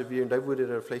das erste werden, da würde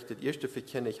er vielleicht das erste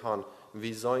verkennen haben,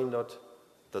 wie sein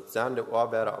das sind die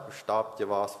Arbeiter auf dem Stab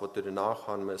gewesen, was du danach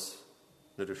haben musst,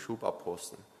 nur den Schub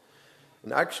abposten.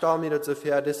 Und ich stelle mir das so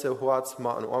vor, diese Herz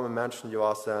machen arme Menschen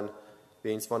gewesen sein,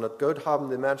 wenn es das Geld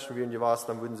haben, die Menschen wären gewesen,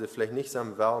 dann würden sie vielleicht nicht so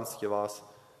Wellens gewesen,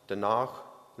 danach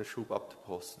einen Schub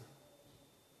abzuposten.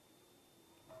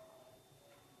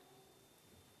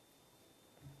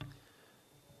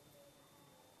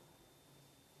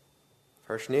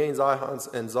 Vers 9 sagt uns,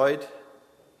 und seid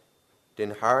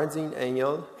den Herrn sein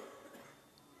Engel,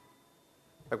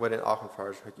 ich war den 8.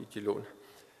 Vers, ich gelohnt.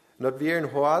 Und das wir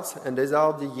ein Herz, und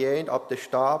derselbe jent auf der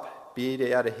Stab bei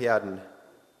der Herden.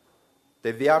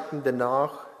 Der wirkten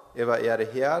danach über ihre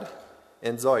Herd,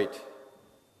 und seid.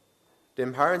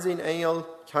 Dem Herrn sein Engel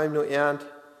kam nur ernt,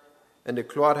 und die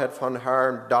Klarheit von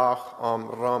Herrn Dach am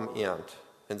Raum ernt,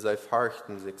 und sie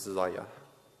fürchten sich sehr.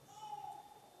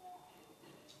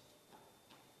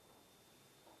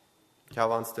 Ich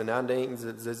habe uns dann andenken,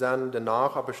 sie sind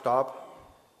danach auf dem Stab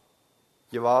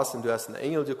gewesen, und du hast einen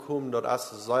Engel gekommen, dort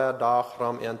ist ein sehr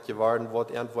Dachraum geworden, wo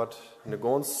eine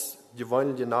ganz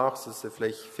gewöhnliche Nacht, dass sie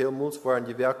vielleicht viel Mulz waren,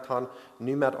 gewirkt haben,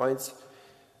 nie mit eins,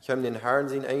 ich habe den Herrn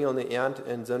sein Engel nicht ernt,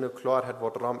 in seine Klarheit, wo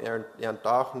Raum ernt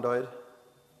Dachen dort,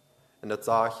 und das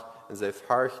sage ich, und sie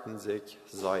fürchten sich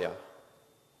sehr.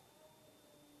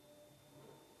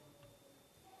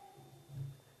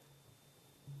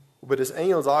 Aber das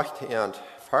Engel sagte er,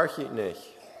 fürchtet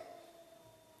nicht.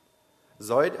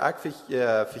 Seid ich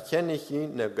verkenne ich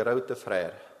Ihnen eine große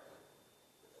Freude.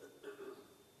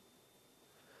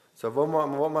 So, wo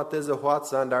man diese Hort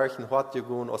sein, da ich ein Hort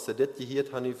gegangen, als sie das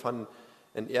gehört haben, von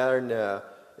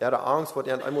ihrer Angst, was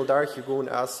einmal durchgegangen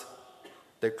ist,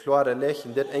 der klare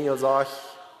Lächeln, das Engel sagt,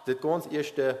 das ganz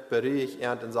erste beruhigt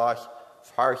er und sagt,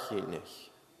 fürchtet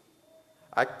nicht.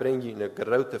 Ich bringe Ihnen eine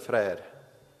große Freude.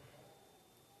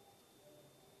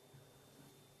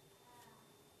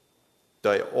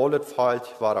 Da alles falsch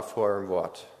war vor dem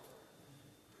Wort.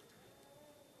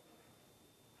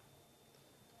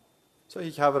 So,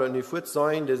 ich habe das nicht gut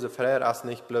sein, diese Freude ist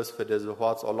nicht bloß für diese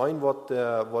Herz allein,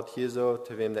 was hier so,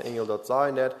 zu wem der Engel dort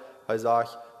sein hat, er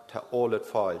sagt, da alles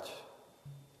falsch.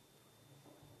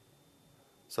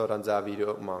 So, dann sah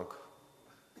wieder auch mank.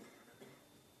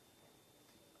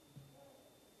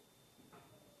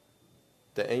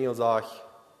 Der Engel sagt,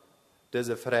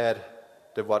 diese Freude,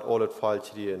 der wird alles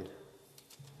falsch reden.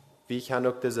 Wie kann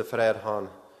auch diese Freude haben,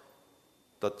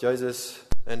 dass Jesus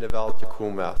in die Welt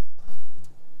gekommen ist?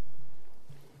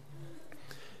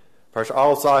 Vers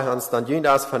 11 sagt uns, dann jüngst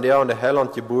es von der und der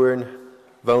Heiland geboren,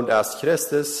 wohnt es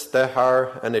Christus, der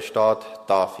Herr, in der Stadt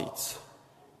Davids.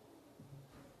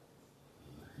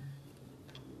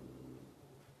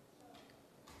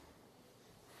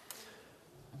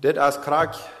 Das ist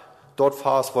krank, dort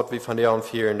fast, was wir von der und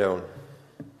vielen tun.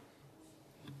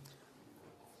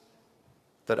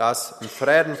 Das ist im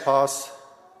Frieden fast,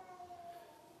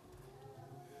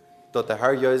 dass der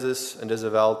Herr Jesus in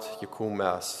diese Welt gekommen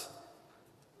ist.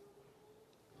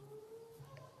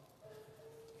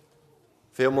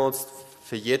 Vielmals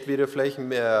vergeht wieder vielleicht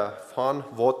mehr von,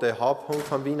 was der Hauptpunkt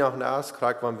von Weihnachten ist.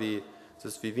 Gerade wenn wir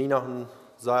Weihnachten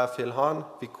sehr viel haben,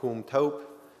 wir kommen taub,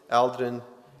 Eltern,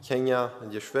 Kinder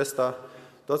und Geschwister.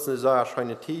 Das ist eine sehr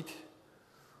schöne Zeit.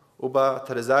 Aber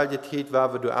zu derselben Zeit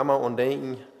werden wir immer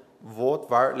denken, was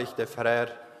wirklich der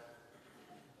Friede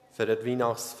für das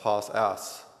Weihnachtsfest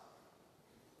ist.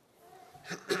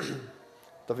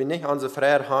 Dass wir nicht unsere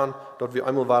Friede haben, dass wir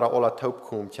einmal wieder alle taub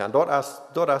kommen können. Dort ist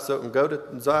so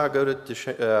ein sehr gutes,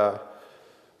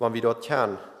 wenn wir dort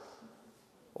können.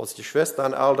 Als die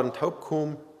Schwestern und Eltern taub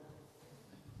kommen,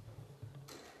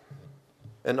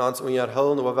 in uns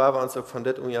unterhalten, aber wenn wir uns auch von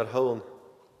das unterhalten,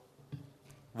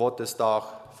 was das Tag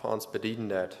für uns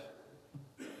bedienen hat.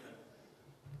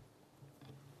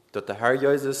 Dass der Herr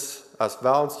Jesus als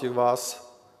Welt war,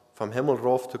 vom Himmel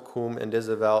rauf zu kommen in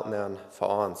diese Welt nehmen für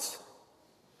uns.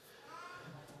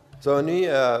 So, nu,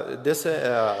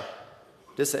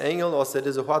 diese Engel, als sie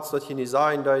diese Herz dort nicht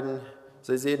sagen deuten,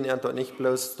 sie sehen dort nicht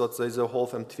bloß, dass sie so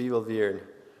halb im Zwiebel wären.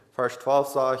 Vers 12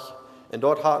 sagt, und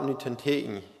dort hatten die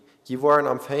Tenteken, die waren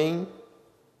am Fang,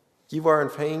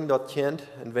 dort Kind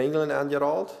in Wengeln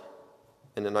angerollt,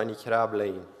 und in eine Grab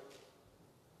legen.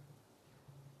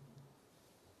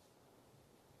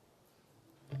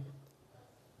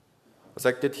 Als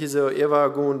ich das hier so immer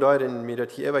gehen deut, und mir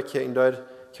das hier immer kicken deut,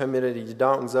 können mir die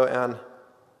Gedanken so an,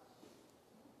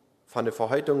 von den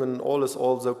Verhaltungen alles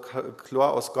so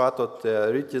klar aus Gott, dass der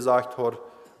Rüd gesagt hat,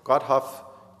 Gott hat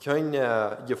kein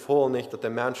Gefühl nicht, dass der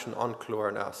Menschen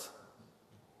anklagen ist.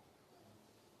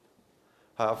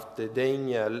 Hat die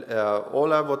Dinge,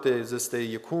 alle, was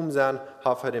die gekommen sind,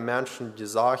 hat den Menschen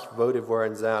gesagt, wo die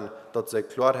wollen sein, dass sie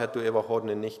Klarheit darüber haben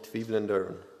und nicht zweifeln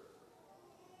dürfen.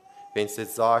 Wenn sie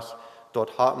sagt,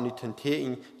 dort haben die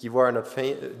Tenteten, die waren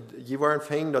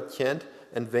fein das Kind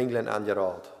und Winkeln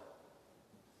angerollt.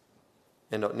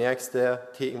 Und das nächste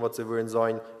Teken, was sie wollen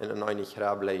sein, in eine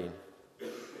Grab legen.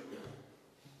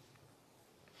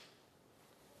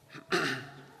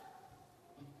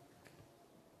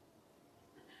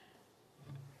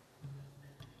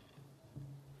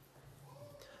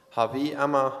 Haben wir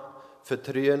immer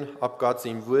Vertrauen auf Gott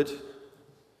sein Wort?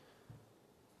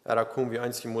 Da kommen wir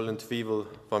einzig mal in Zweifel,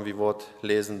 wenn wir Wort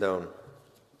lesen dürfen.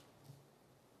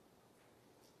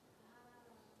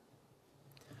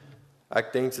 Ich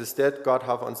denke, es ist das, Gott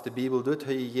hat uns die Bibel dort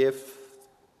gegeben,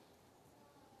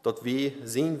 dass wir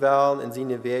sehen wollen in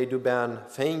seine Wege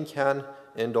finden können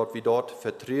und dass wir dort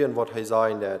vertrauen, was er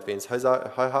sagen wird. Wenn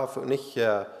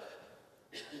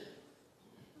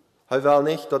er will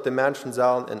nicht, dass die Menschen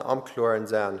sollen in Amklären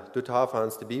sein. Dort hat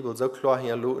uns die Bibel so klar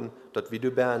hinlassen, dass wir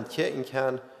dabei checken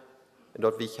können und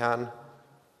dass wir können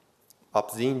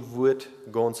auf sein Wort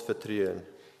ganz vertrauen.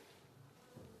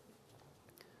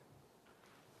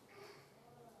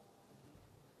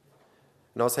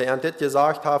 Und als er das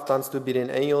gesagt hat, dass du bei den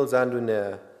Engeln sind, du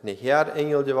eine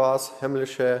Herdengel warst,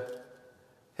 himmlische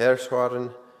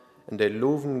Herrscherin, und die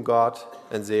loben Gott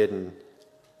und sagen,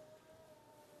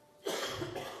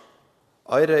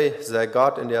 Eure sei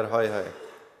Gott in der Höhe,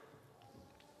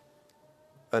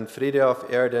 und Friede auf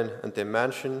Erden und den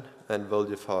Menschen ein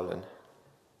Wohlgefallen.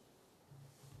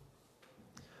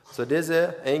 So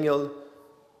diese Engel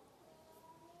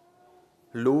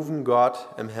loben Gott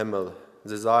im Himmel.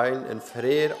 Sie seien in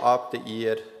Friede auf der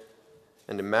Erde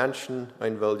und den Menschen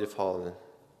ein Wohlgefallen.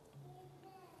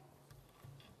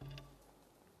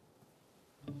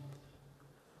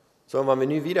 So, wenn wir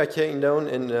nun wieder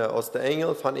gucken, aus der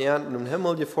Engel von Erden im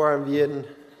Himmel gefahren werden,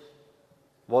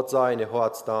 was sei in der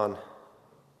Herz dann?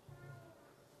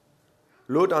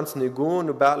 Lot uns nicht gehen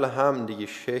in Bethlehem die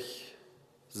Geschichte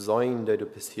sein, die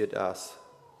passiert ist,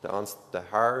 der uns der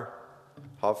Herr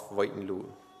hat weiten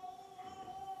lassen.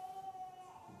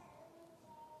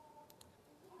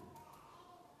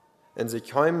 Und sie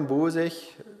kamen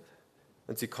bosig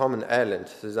und sie kamen elend.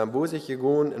 Sie sind bosig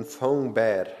gegangen und fangen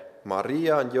Bär.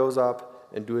 Maria und Josef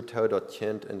und dort hat das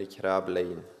Kind in die Grab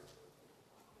legen.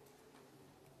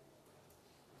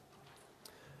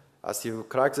 Als die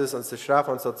Praxis uns die Schrift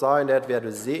uns das sagen, das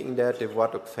werde segen, das wird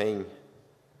auch fein.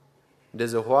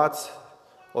 Diese Herz,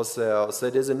 als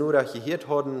sie diese nur gehört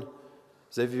haben,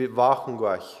 sie wachen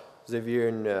gleich. Sie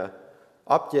werden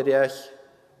abgerecht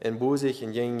und bosig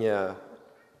und gehen.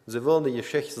 Sie wollen die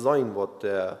Geschichte sein,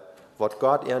 was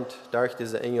Gott durch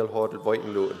diese Engel hat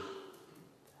weiten lassen.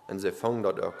 Und sie fangen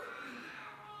das auch.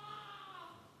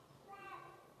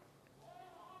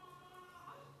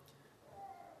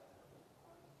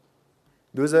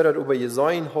 Du sie das über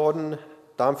Jesain haben,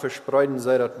 dann verspreiten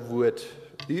sie das Wort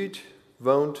ut,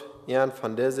 wohnt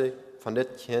von diesem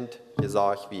Kind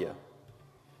gesagt wir.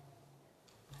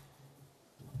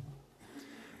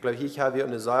 Ich glaube, hier haben wir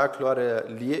eine sehr klare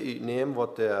Lehre nehmen,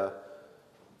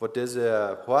 was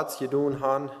diese Herz getan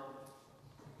haben.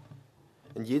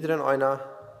 In jeder einer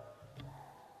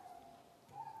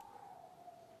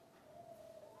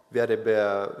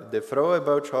werde die frohe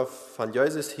Botschaft von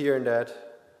Jesus hören,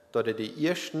 dass er die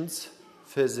erstens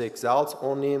für sich selbst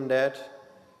annehmen wird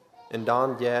und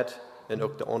dann geht und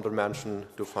auch die anderen Menschen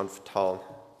davon vertellen.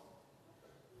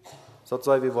 So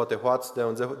soll wie was der Herz da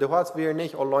und der Herz will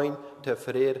nicht allein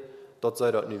zufrieden, das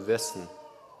soll das nicht wissen.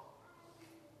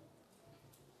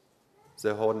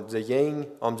 Sie gehen,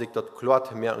 um sich das klar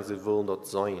zu merken, sie wollen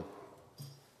das sein.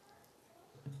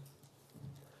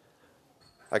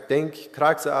 Ich denke,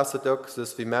 krass ist es auch,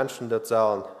 dass wir Menschen das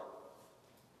sagen.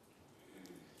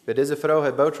 Wenn diese Frau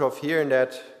die Botschaft hören,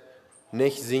 das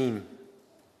nicht sehen.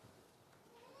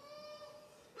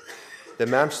 Der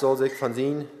Mensch soll sich von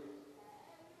sehen,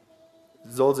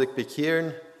 soll sich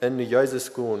bekehren und in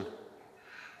Jesus gehen.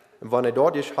 Und wenn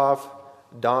dort ist,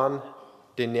 dann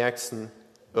den Nächsten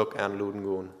auch anladen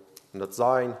gehen. Und das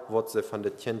sein, was sie von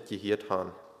dem Kind gehört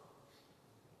haben.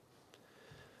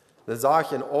 Dann sage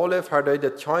ich in alle, für die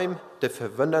das Time, die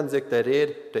verwundern sich der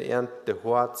Rede, der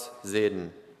Herz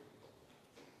sehen.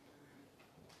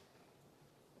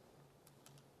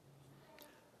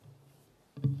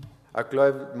 Ich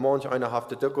glaube, manch einer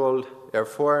hat das auch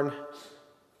erfahren,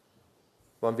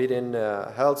 wenn wir den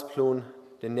Heilsplan,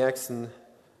 den nächsten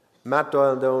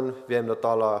mitteilen tun, wem das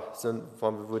alle sind,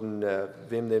 wenn wir würden,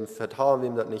 wem den vertrauen,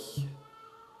 wem das nicht,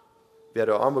 wer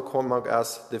da anbekommen mag,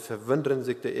 erst, die verwundern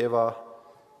sich der Eva,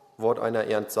 was einer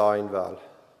ernt sein will.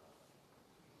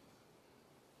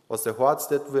 Aus der Herz,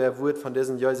 das wird von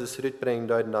diesem Jesus zurückbringen,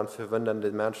 dann verwundern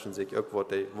die Menschen sich auch,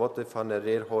 was die von der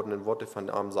Rede haben und was die von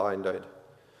dem sein deuten.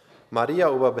 Maria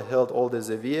aber behält all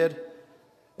diese Wert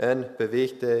und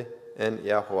bewegte in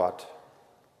ihr Hort.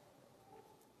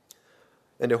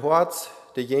 In der Hort,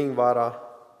 die ging war,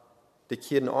 die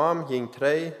keerden arm, ging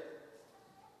drei,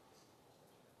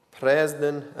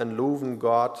 preisden und loven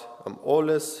Gott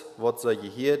alles, was sie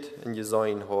gehört und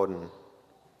gesehen haben.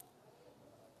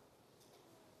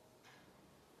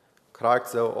 Kriegt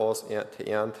so aus der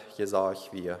Ernt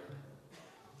gesagt wir.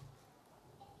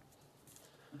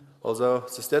 Also,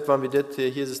 es ist das, wenn wir das,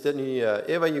 hier ist das nicht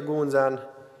übergegangen sind.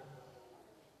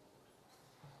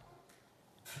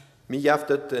 Mir gibt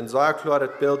es ein sehr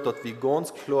klares Bild, dass wir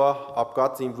ganz klar auf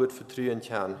Gott sein Wort vertrauen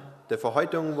können. Die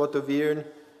Verheißungen, die wir wählen,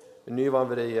 und nu, wenn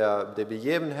wir die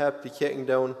Begebenheit, die Kirchen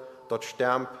tun, dort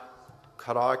stimmt,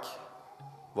 Krieg,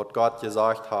 was Gott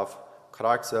gesagt hat,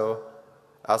 Krieg so,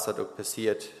 als das auch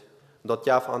passiert. Und das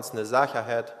gibt uns eine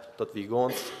Sicherheit, dass wir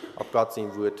ganz auf Gott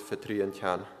sein Wort vertrauen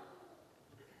können.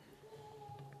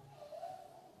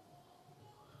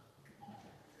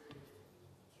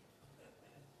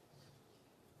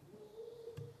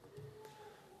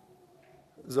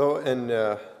 So, und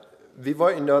wir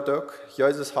wollten dort auch,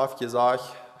 Jesus hat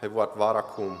gesagt, er wird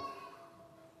wiederkommen.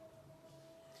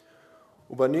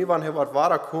 Aber nu, wenn er wird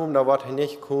wiederkommen, dann wird er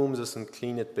nicht kommen, es ist ein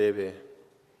kleines Baby.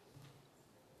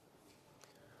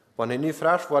 Wenn er nu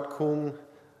frisch wird kommen,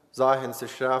 sagt in der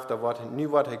Schrift, dann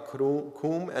wird er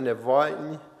kommen und er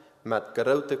wird mit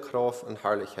großer Kraft und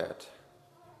Herrlichkeit.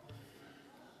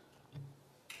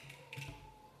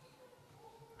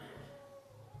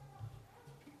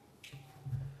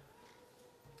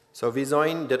 So, wir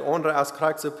sehen, das andere als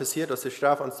Krieg so passiert, dass die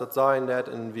Strafe uns das sagen wird,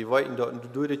 und wir wollten dort,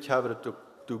 und du das haben, dass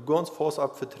du ganz fest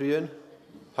ab vertrauen.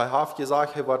 Er hat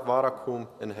gesagt, er wird wiederkommen,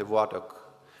 und er wird auch.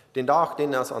 Den Tag,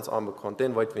 den ist uns anbekannt,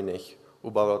 den wollen wir nicht.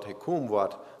 Aber was er kommen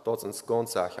wird, das ist uns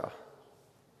ganz sicher.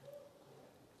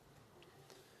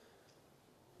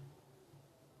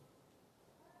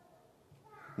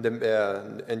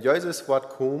 Und Jesus wird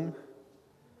kommen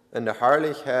in der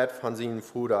Herrlichkeit von seinem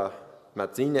Vater,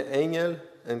 mit seinen Engeln.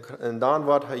 Und dann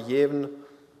wird er geben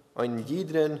an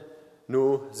jeden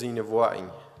nur seine Worte.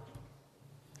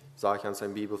 Sagt an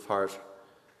seinem Bibelvers.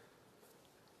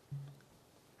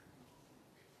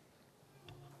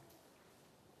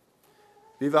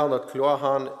 Wir wollen das klar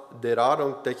haben, die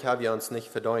Radung, die haben wir uns nicht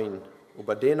verdienen.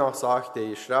 Aber dennoch sagt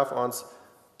die Schrift uns,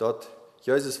 dass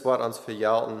Jesus wird uns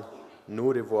vergelten,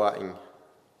 nur die Worte.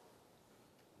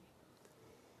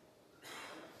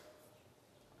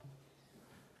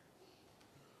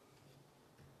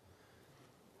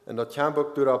 Und das kommt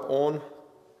auch darauf an,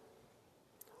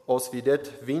 als wir das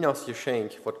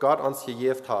Weihnachtsgeschenk, was Gott uns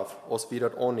gegeben hat, als wir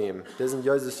das annehmen. Diesen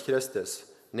Jesus Christus,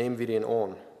 nehmen wir den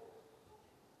an.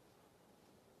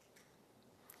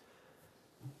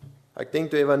 Ich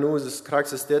denke darüber nur, das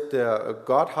Krax ist das,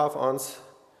 Gott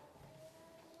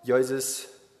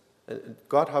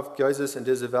hat Jesus in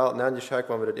diese Welt nicht geschenkt,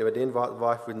 wenn wir das über den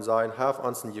Wort würden sagen, hat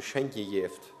uns ein Geschenk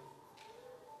gegeben.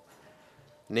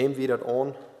 Nehmen wir das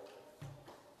an.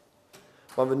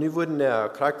 Wenn wir nu würden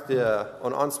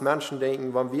an uns Menschen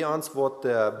denken, wenn wir uns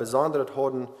was Besonderes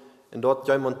haben und dort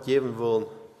jemand geben wollen,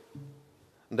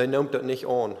 und der nimmt das nicht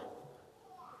an,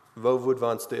 wo würden wir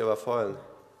uns da überfallen?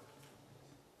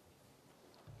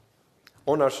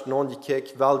 Anders noch die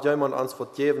Kirche, weil jemand uns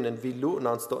was geben und wir luten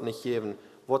uns dort nicht geben,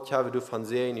 was haben du von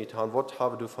Sehen getan, was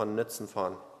haben du von Nutzen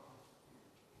von?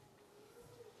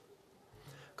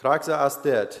 Krieg sie als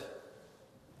das.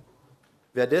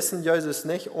 Wer dessen Jesus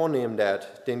nicht annehmen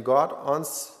wird, den Gott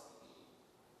uns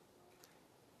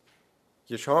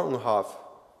geschenkt hat,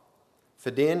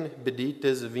 für den bedient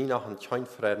diese Weihnachten kein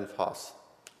Frieden fast.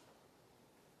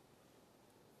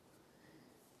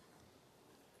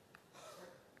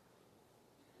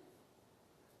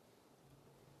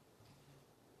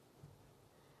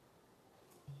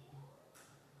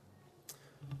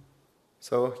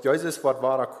 So, Jesus wird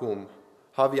wiederkommen.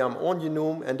 Haben wir ihm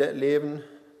angenommen in das Leben,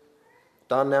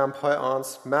 dann nimmt er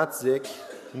uns mit sich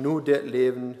nur das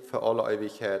Leben für alle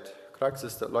Ewigkeit. Kriegst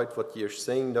ist das Leute, was hier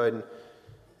singen,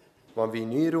 wenn wir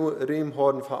nie Ruhm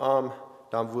haben für ihn,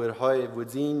 dann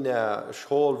wird seine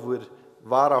Schuld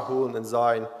wiederholen und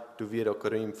sagen, du wirst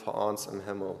auch Ruhm für uns im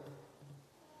Himmel.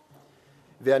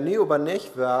 Wer nie aber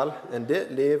nicht will, in das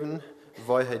Leben,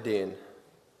 will er den.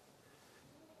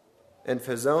 Und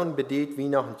für so bedient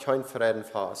Weihnachten kein Frieden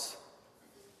fast.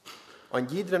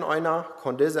 Und jeder einer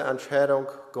kann diese Entscheidung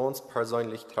ganz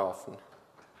persönlich treffen.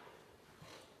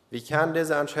 Wir können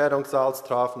diese Entscheidung selbst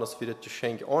treffen, dass wir das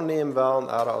Geschenk annehmen wollen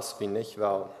oder dass wir nicht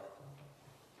wollen.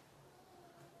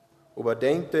 Aber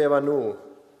denkt ihr aber nur,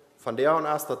 von der an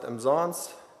ist das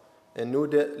umsonst, und nur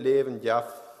das Leben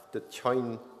darf das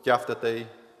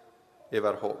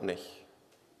überhaupt nicht.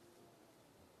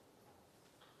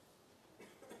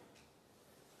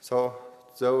 So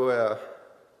ein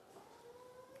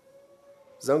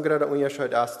großer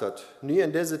Unterschied ist das. Nur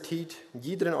in dieser Zeit,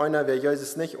 jeder einer, wer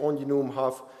Jesus nicht angenommen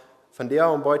hat, von der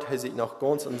an baut er sich noch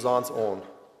ganz umsonst an,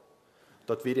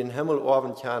 dass wir den Himmel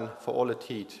erben können für alle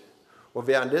Zeit. Und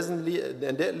wer in das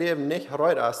Leben nicht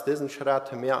bereit ist, diesen Schritt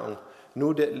zu merken,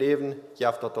 nur das Leben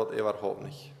gibt das dort überhaupt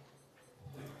nicht.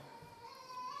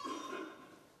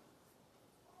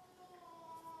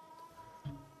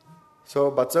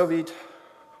 So weit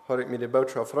habe ich mir die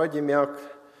Botschaft Freude gemerkt.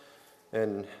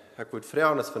 Und ich würde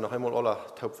fragen, dass wir noch einmal alle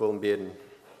taub wollen beten.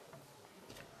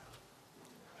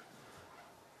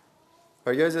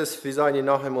 Herr Jesus, wir sagen dir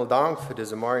noch einmal Dank für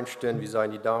diese Morgenstunde. Wir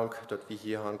sagen dir Dank, dass wir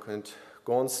hier haben können,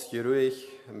 ganz ruhig,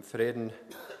 im Frieden,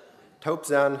 taub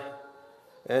sein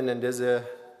und in diese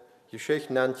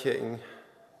Geschichten angucken.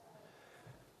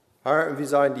 Herr, wir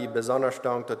sagen dir besonders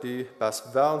Dank, dass du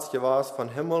das Willens warst, von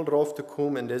Himmel drauf zu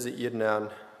kommen in diese Erden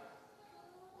an.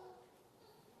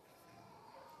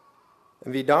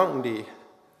 Und wir danken dir,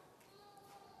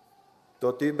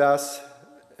 dass du bist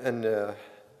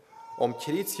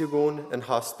Kreuz gegangen und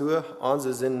hast du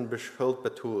unsere Sünden beschuldigt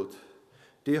betont.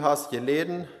 Du hast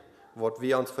gelitten, was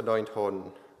wir uns verdient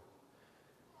haben.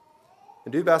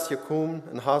 Und du bist gekommen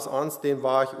und hast uns den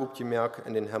Weg aufgemerkt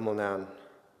in den Himmel nahen.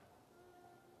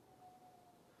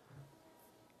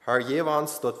 Herr, gib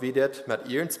uns, dass wir das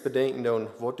mit ernst bedenken und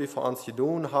was du für uns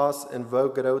getan hast und wo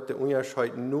genau der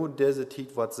Unterschied nur diese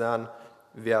Zeit wird sein,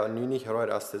 wer nun nicht bereit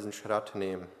ist, diesen Schritt zu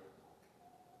nehmen.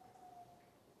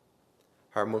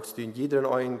 Herr, möchtest du in jedem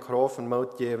einen Kraft und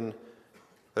Mut geben,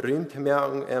 Raum zu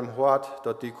merken im Hort,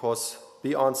 dass du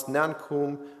bei uns näher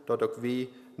kommst, dass auch wir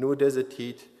nur diese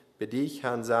Zeit bei dir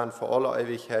können sein für alle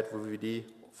Ewigkeit, wo wir die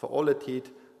für alle Zeit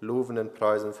loben und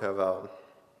preisen verweilen.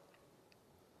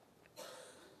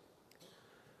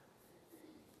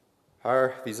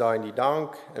 Herr, wir sagen dir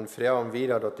Dank und freuen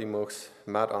wieder, dass du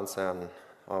mit uns sein.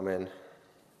 Amen.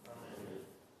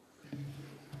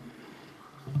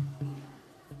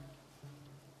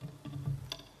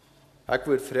 Ich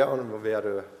würde fragen,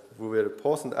 wo wir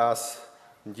passend ist,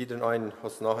 und jeder einen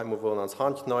hat noch einmal ans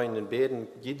Hand nehmen und beten.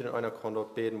 Jeder einer kann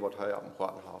dort beten, was er am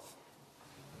Herzen hat.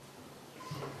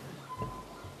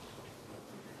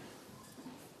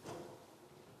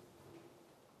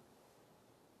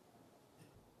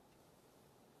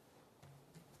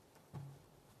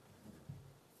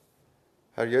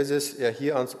 Herr Jesus,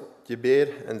 erhöre uns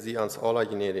Gebet und sie uns alle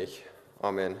gnädig.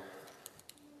 Amen.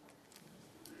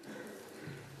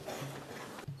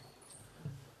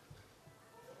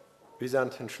 Wir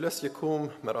sind zum Schluss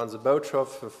gekommen mit unserer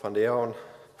Botschaft von der an.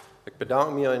 Ich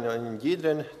bedanke mich an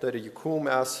jeden, der gekommen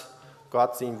ist,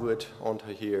 Gott sein wird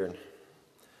unterhören.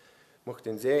 Ich möchte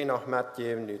den Segen noch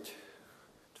mitgeben, die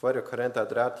 2. Korinther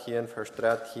 13, Vers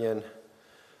 13.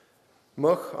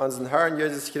 Möge unseren Herrn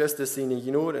Jesus Christus seine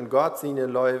Gnade und Gott seine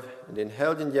Liebe und den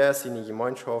Heiligen Geist seine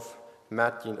Gemeinschaft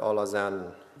mit ihnen alle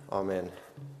sein. Amen.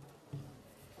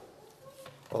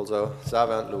 Also,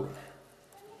 Servant Lu.